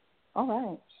 All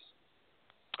right.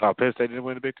 Oh, Penn State didn't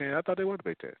win the Big Ten? I thought they won the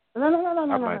Big Ten.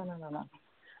 No.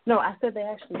 No, I said they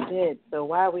actually did. So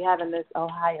why are we having this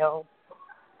Ohio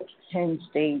Penn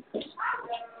State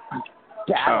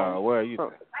battle? Oh, well,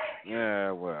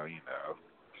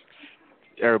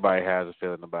 everybody has a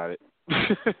feeling about it.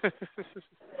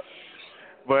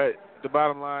 But the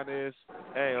bottom line is,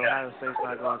 hey, Ohio State's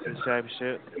not going to the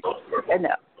championship.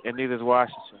 No. And neither is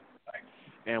Washington.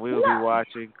 And we will be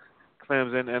watching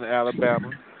Clemson and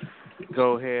Alabama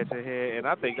go head-to-head. And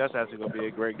I think that's actually going to be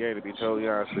a great game, to be totally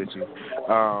honest with you.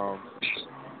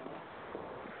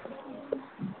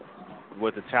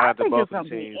 With the talent of both the teams. I think it's going to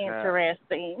be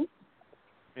interesting.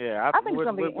 Yeah, I think it's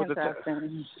going to be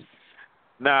interesting.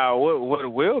 Now, what it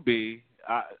will be,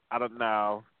 I don't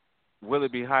know. Will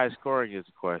it be high scoring is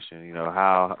the question.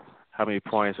 How many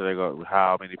points are they going?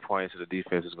 How many points the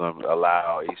defense is going to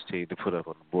allow each team to put up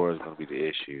on the board is going to be the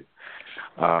issue.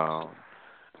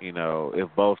 If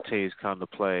both teams come to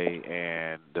play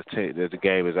and the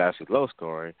game is actually low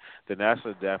scoring, then that's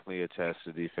definitely a test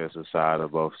to the defensive side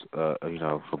of both.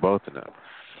 For both of them.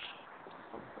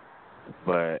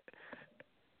 But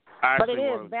it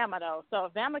is Bama though, so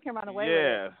if Bama can run away with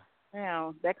it.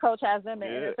 That coach has them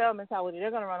in NFL mentality.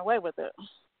 They're going to run away with it.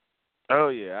 Oh,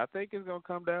 yeah. I think it's going to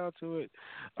come down to it.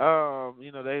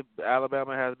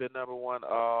 Alabama has been number one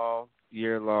all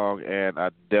year long, and I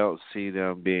don't see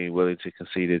them being willing to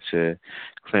concede it to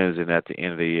Clemson at the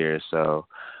end of the year. So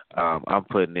I'm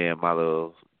putting in my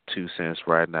little 2 cents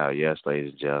right now. Yes,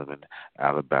 ladies and gentlemen,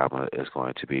 Alabama is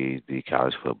going to be the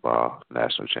college football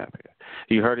national champion.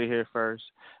 You heard it here first.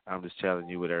 I'm just telling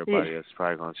you what everybody else is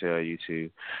probably going to tell you too.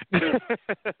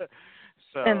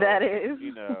 So, and that is,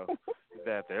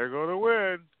 that they're going to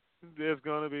win. It's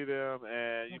going to be them,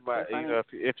 and you might,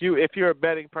 if you're a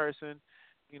betting person,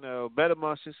 bet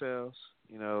amongst yourselves.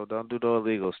 Don't do no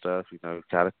illegal stuff.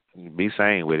 Gotta be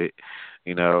sane with it.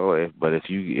 But if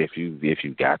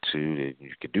you got to, then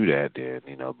you can do that. Then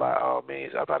by all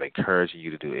means, I'm not encouraging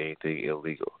you to do anything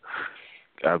illegal.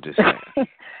 I'm just saying.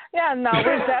 Yeah, no,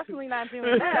 we're definitely not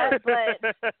doing that.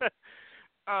 But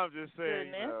I'm just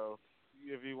saying,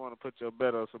 if you want to put your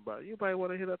bet on somebody, you might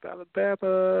want to hit up Alabama.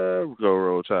 Go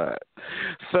Roll Tide.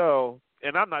 So.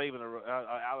 And I'm not even an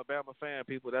Alabama fan,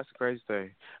 people. That's the crazy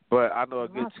thing. But I know a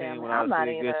good team when I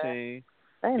see a good team.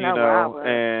 They know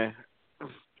and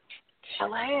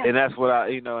that's what I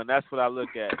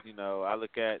look at. I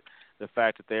look at the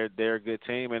fact that they're a good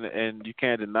team, and you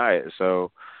can't deny it.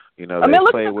 So, they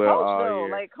play well all year.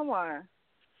 Like, come on.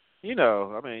 You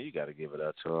got to give it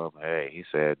up to him. Hey, he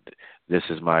said, "This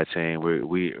is my team.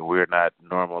 We're not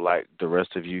normal like the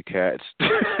rest of you cats."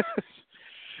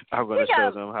 I'm going to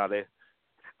show them how they.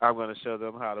 I'm going to show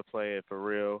them how to play it for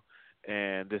real,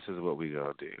 and this is what we're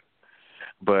going to do.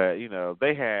 But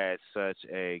they had such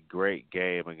a great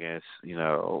game against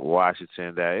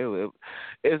Washington that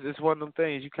it's one of them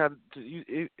things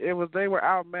they were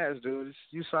outmatched, dude.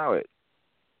 You saw it.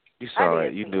 You saw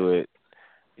it. You knew it.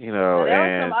 There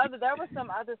were some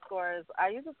other scores.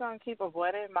 Are you just gonna keep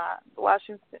avoiding my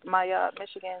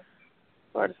Michigan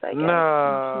Florida State game?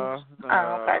 No.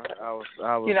 Okay. I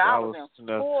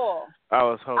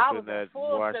was hoping that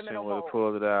Washington would have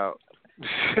pulled it out.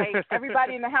 Like,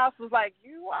 everybody in the house was like,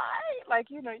 "You why? Like,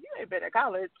 you ain't been at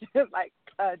college in like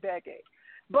a decade."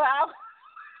 But I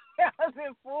was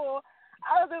in full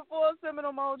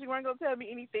Seminole mode. You weren't gonna tell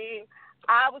me anything.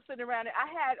 I was sitting around and I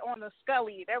had on the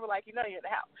Scully. They were like, you're in the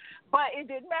house. But it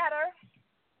didn't matter.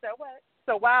 So what?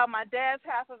 So while my dad's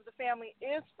half of the family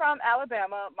is from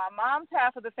Alabama, my mom's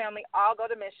half of the family all go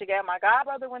to Michigan. My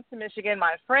godbrother went to Michigan.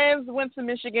 My friends went to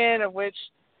Michigan, of which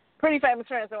pretty famous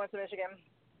friends that went to Michigan.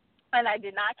 And I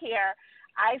did not care.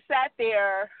 I sat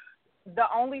there, the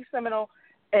only Seminole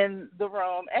in the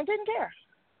room, and didn't care.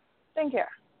 Didn't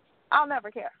care. I'll never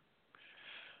care.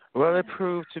 Well, it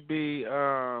proved to be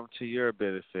to your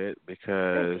benefit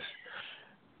because,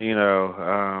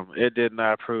 it did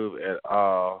not prove at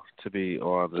all to be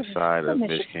on the side of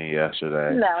Michigan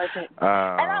yesterday. No, it didn't. And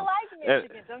I like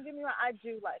Michigan. Don't get me wrong. I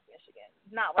do like Michigan.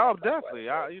 Definitely.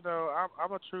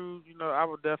 I'm a true, I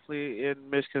would definitely in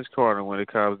Michigan's corner when it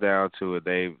comes down to it.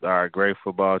 They are a great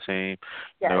football team.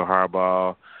 Yes.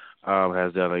 Harbaugh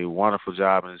has done a wonderful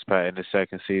job in the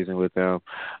second season with them.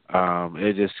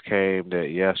 It just came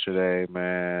that yesterday,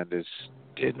 man, this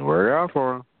didn't work out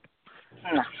for him.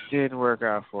 No. Didn't work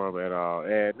out for him at all,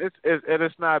 and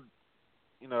it's not,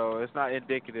 it's not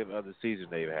indicative of the season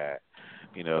they've had.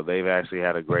 They've actually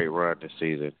had a great run this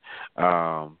season.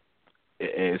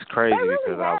 It's crazy they really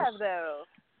because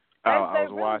I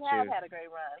was watching. Have had a great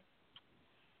run.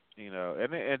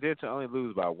 And then to only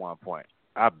lose by 1 point.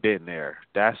 I've been there.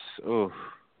 That's oof.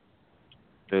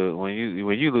 Dude, when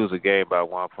you lose a game by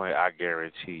 1 point, I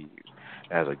guarantee you,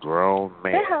 as a grown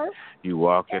man, you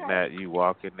walk in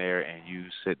there and you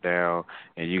sit down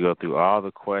and you go through all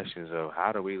the questions of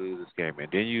how do we lose this game, and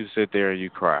then you sit there and you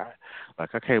cry.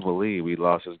 Like, I can't believe we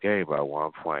lost this game by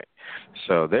 1 point.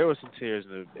 So there were some tears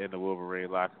in the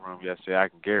Wolverine locker room yesterday. I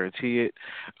can guarantee it.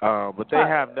 But they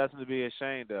have nothing to be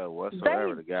ashamed of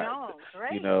whatsoever. The guys,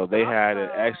 they had an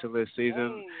excellent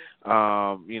season.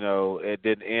 It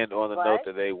didn't end on the note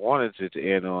that they wanted it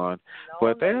to end on,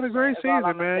 but they had a great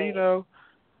season, man. And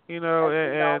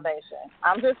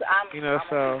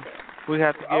so we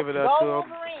have to give it up to them.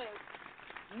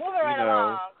 Moving right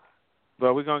along.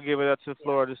 But we're gonna give it up to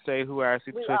Florida State, who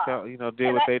actually did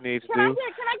what they need to do. Can I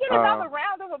get another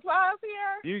round of applause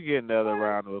here? You get another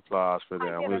round of applause for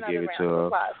them. We'll give it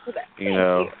to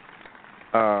them.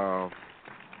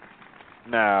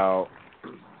 Now,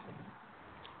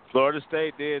 Florida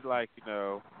State did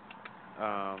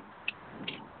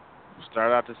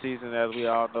start out the season, as we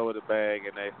all know, with a bang,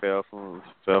 and they fell from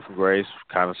grace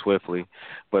kind of swiftly.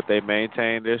 But they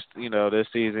maintained this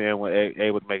season and were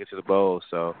able to make it to the bowl.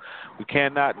 So we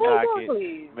cannot knock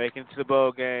it. Making it to the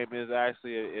bowl game is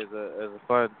actually is a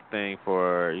fun thing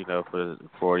for these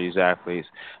athletes.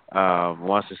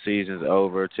 Once the season's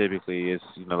over, typically it's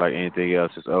like anything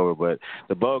else, it's over. But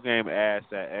the bowl game adds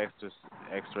that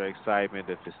extra excitement,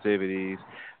 the festivities.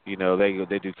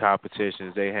 They do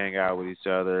competitions. They hang out with each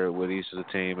other, with each of the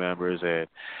team members, and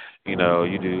you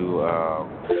do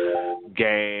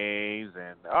games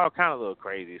and all kind of little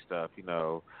crazy stuff.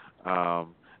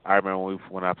 I remember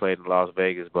when I played in the Las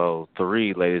Vegas Bowl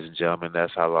 3, ladies and gentlemen.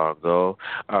 That's how long ago.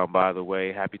 By the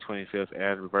way, happy 25th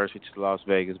anniversary to the Las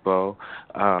Vegas Bowl.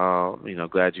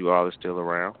 Glad you all are still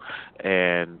around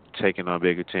and taking on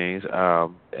bigger teams.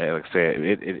 And like I said,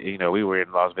 we were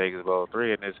in Las Vegas Bowl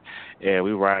 3, and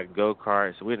we were riding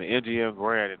go-karts. We're in the MGM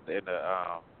Grand in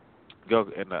the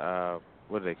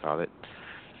what do they call it?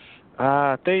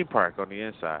 Theme park on the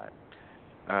inside.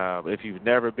 If you've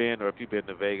never been, or if you've been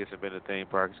to Vegas and been to a theme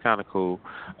park, it's kind of cool.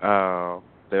 I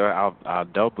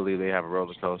don't believe they have a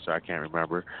roller coaster. I can't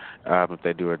remember if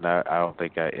they do or not. I don't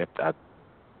think I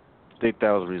think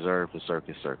that was reserved for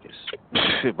Circus.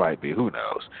 It might be. Who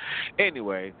knows?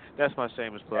 Anyway, that's my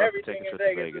shameless plug for taking a trip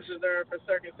to Vegas. Everything in Vegas is reserved for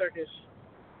Circus.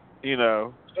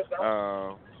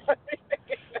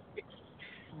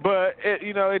 But,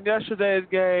 in yesterday's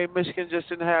game, Michigan just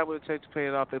didn't have what it takes to pay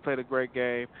it off. They played a great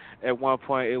game. At one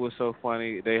point, it was so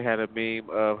funny. They had a meme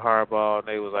of Harbaugh, and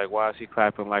they was like, why is he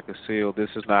clapping like a seal?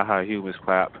 This is not how humans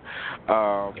clap.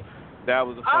 That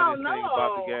was the funniest thing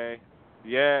about the game.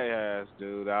 Yes,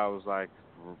 dude. I was like,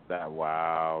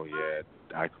 wow, yeah.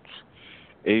 I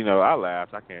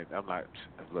laughed. I'm not,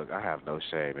 look, I have no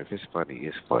shame. If it's funny,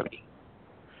 it's funny.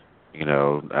 You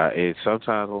know,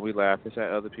 sometimes when we laugh, it's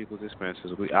at other people's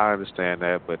expenses. I understand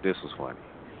that, but this was funny.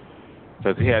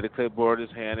 Because he had the clipboard in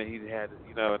his hand, and he had,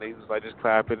 and he was like just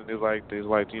clapping, and he was like,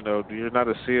 you're not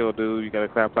a SEAL, dude. You got to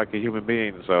clap like a human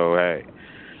being. So, hey.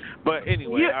 But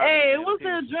anyway. It was the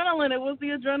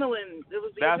adrenaline.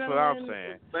 That's what I'm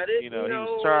saying. But he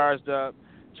was charged up,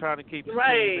 trying to keep his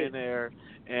team in there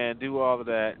and do all of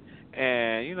that.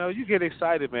 And, you get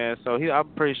excited, man. So I'm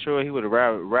pretty sure he would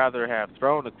rather have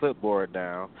thrown the clipboard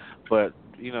down. But,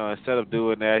 instead of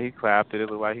doing that, he clapped it. It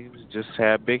looked like he just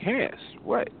had big hands.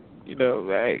 What? He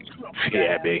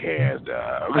had big hands,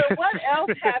 dog. So what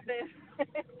else happened?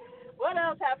 What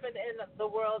else happened in the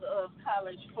world of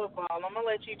college football? I'm going to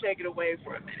let you take it away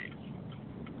for a minute.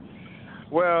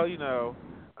 Well,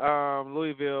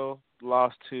 Louisville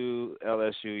lost to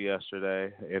LSU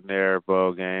yesterday in their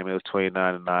bowl game. It was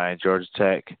 29-9. Georgia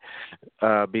Tech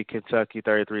beat Kentucky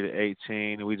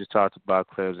 33-18. We just talked about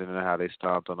Clemson and how they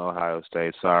stomped on Ohio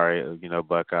State. Sorry,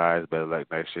 Buckeyes. Better luck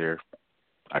next year,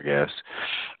 I guess.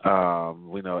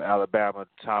 We know Alabama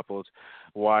toppled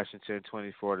Washington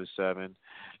 24-7.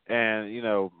 And,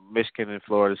 Michigan and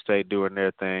Florida State doing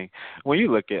their thing. When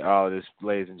you look at all of this,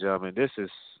 ladies and gentlemen, this is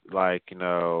like,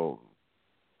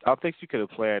 I think you could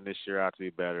have planned this year out to be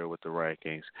better with the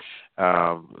rankings.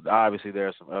 Obviously, there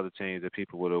are some other teams that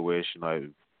people would have wished,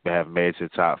 have made it to the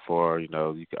top four. You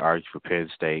could argue for Penn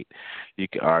State. You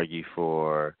could argue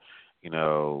for,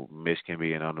 Michigan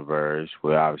being on the verge.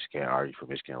 We obviously can't argue for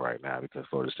Michigan right now because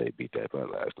Florida State beat that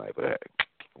butt last night. But heck,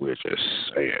 we're just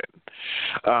saying.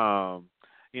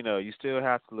 You still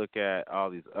have to look at all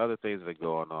these other things that are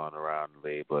going on around the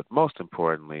league, but most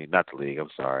importantly, not the league, I'm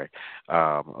sorry,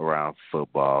 around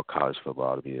football, college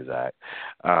football to be exact.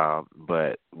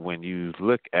 But when you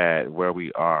look at where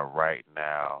we are right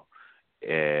now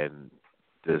in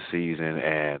the season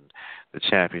and the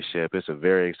championship, it's a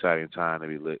very exciting time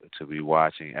to be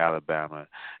watching Alabama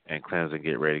and Clemson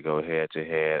get ready to go head to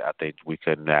head. I think we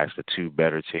couldn't ask for two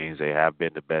better teams. They have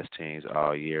been the best teams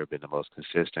all year, been the most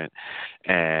consistent,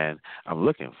 and I'm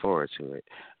looking forward to it.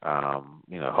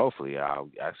 Hopefully I'll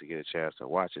actually get a chance to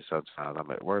watch it. Sometimes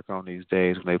I'm at work on these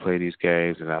days when they play these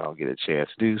games, and I don't get a chance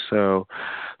to do so.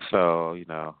 So,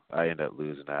 I end up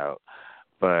losing out.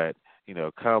 But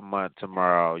come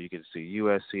tomorrow, you can see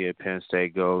USC and Penn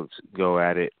State go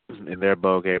at it in their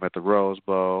bowl game at the Rose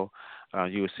Bowl.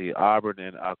 You will see Auburn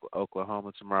and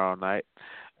Oklahoma tomorrow night.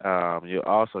 You'll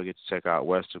also get to check out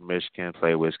Western Michigan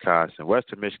play Wisconsin.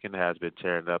 Western Michigan has been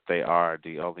tearing up. They are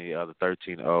the only other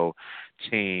 13-0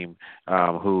 team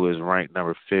who is ranked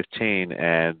number 15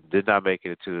 and did not make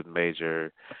it into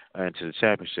the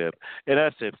championship. And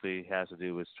that simply has to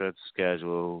do with strength of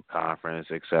schedule, conference,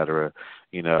 etc.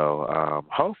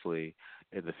 Hopefully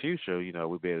in the future,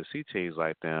 we'll be able to see teams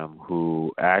like them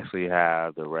who actually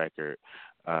have the record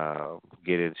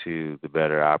get into the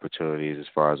better opportunities as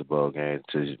far as the bowl game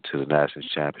to the national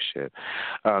championship.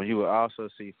 You will also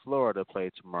see Florida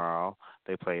play tomorrow.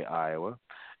 They play Iowa.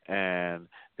 And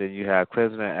then you have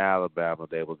Clemson and Alabama.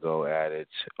 They will go at it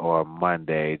on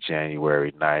Monday,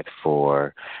 January 9th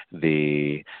for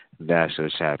the national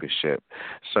championship.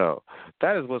 So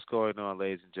that is what's going on,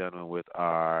 ladies and gentlemen, with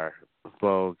our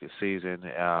bowl season.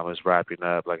 It's wrapping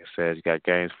up. Like I said, you got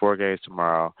 4 games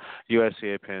tomorrow, USC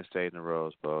and Penn State in the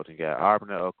Rose Bowl. You got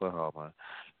Auburn and Oklahoma.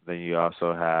 Then you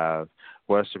also have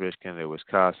Western Michigan and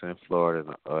Wisconsin,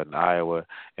 Florida, and Iowa.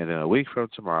 And then a week from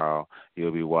tomorrow,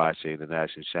 you'll be watching the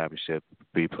national championship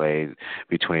be played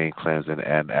between Clemson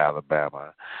and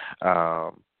Alabama.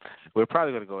 We're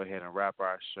probably going to go ahead and wrap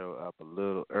our show up a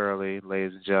little early,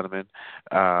 ladies and gentlemen.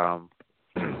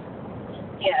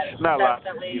 Yes, not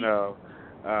definitely. a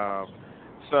lot,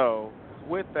 so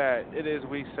with that, it is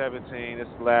week 17. It's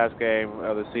the last game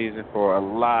of the season for a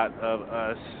lot of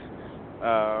us.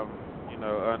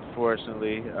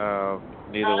 Unfortunately,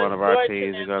 neither one of our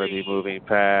teams are going to be moving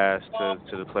past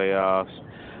to the playoffs.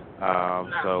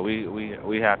 So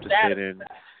we have to sit in.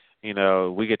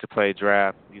 We get to play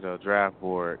draft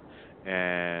board,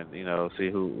 and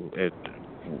see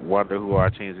wonder who our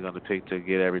teams are going to pick to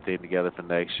get everything together for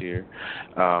next year.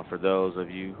 For those of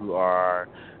you who are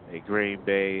a Green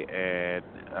Bay and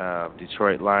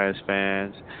Detroit Lions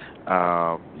fans,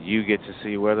 you get to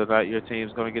see whether or not your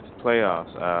team's going to get to the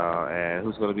playoffs and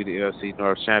who's going to be the NFC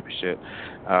North Championship.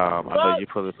 I know you're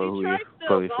pulling for who you're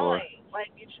pulling for.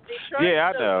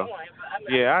 Yeah, I know.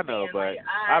 I know, but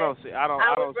I don't see them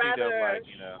like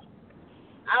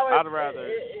I'd rather.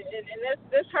 And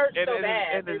this hurts so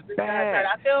bad. This bad.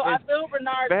 I feel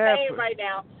Renard's pain right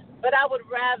now, but I would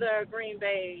rather Green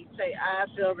Bay say I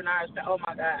feel Renard's pain. Oh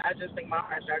my God, I just think my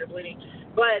heart started bleeding.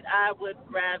 But I would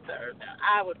rather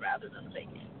them take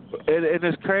it. And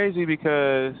it's crazy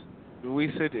because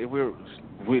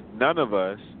none of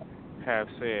us have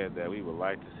said that we would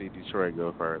like to see Detroit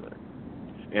go further,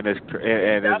 and it's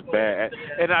bad.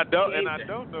 And I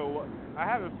don't know what. I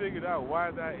haven't figured out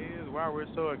why that is, why we're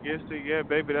so against it yet.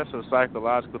 Maybe that's a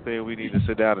psychological thing we need to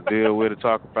sit down and deal with and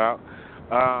talk about.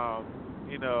 I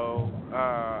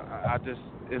just,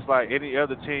 it's like any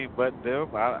other team but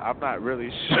them. I'm not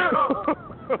really sure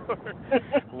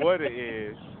what it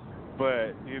is,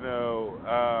 but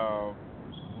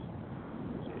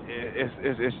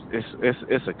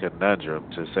it's a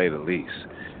conundrum to say the least.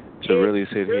 To really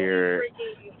sit here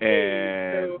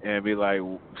and be like,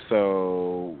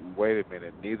 so wait a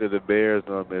minute, neither the Bears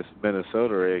nor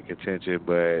Minnesota are in contention,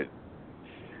 but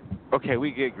okay, we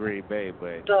get Green Bay,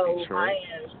 but so Detroit,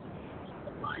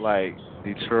 like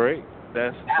Detroit,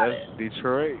 that's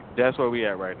Detroit. That's where we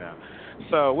at right now.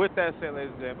 So with that said,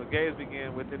 ladies and gentlemen, games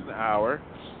begin within an hour.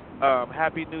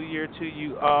 Happy New Year to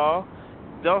you all.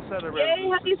 Don't set a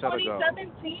resolution. Happy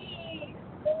 2017.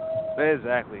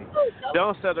 Exactly.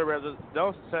 Don't set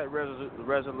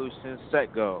resolutions.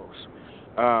 Set goals.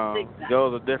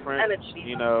 Goals are different.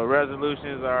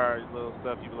 Resolutions are little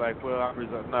stuff you be like, well,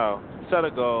 no. Set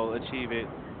a goal, achieve it,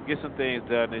 get some things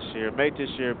done this year, make this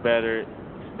year better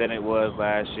than it was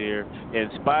last year. In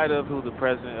spite of who the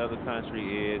president of the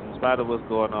country is, in spite of what's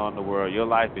going on in the world, your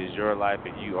life is your life,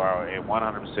 and you are in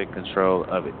 100% control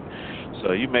of it.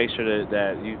 So you make sure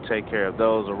that you take care of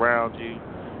those around you,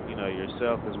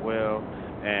 yourself as well.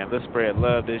 And let's spread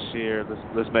love this year.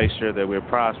 Let's make sure that we're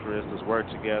prosperous. Let's work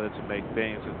together to make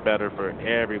things better for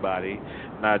everybody,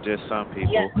 not just some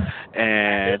people. Yes.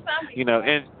 And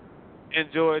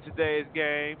enjoy today's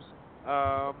games.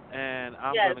 And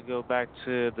I'm going to go back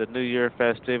to the New Year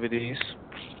festivities.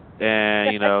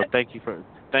 And thank you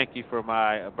for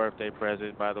my birthday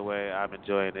present. By the way, I'm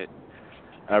enjoying it.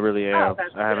 I really am.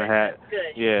 I haven't had.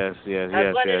 Yes. I'm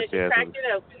glad that you cracked it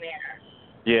open there.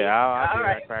 Yeah,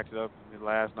 I cracked it up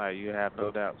last night. You have no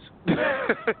doubts.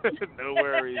 No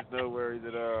worries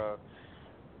at all.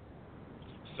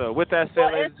 So with that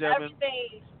said, ladies and gentlemen,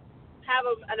 have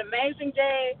an amazing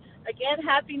day. Again,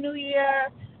 Happy New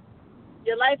Year.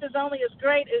 Your life is only as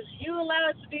great as you allow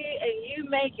it to be, and you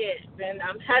make it. And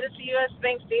I'm headed to U.S.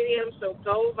 Bank Stadium, so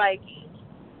go Vikings.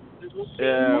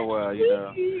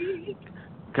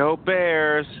 Go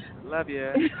Bears. Love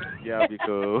ya. Y'all be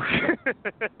cool.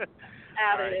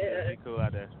 Out of here. Be cool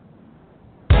out there.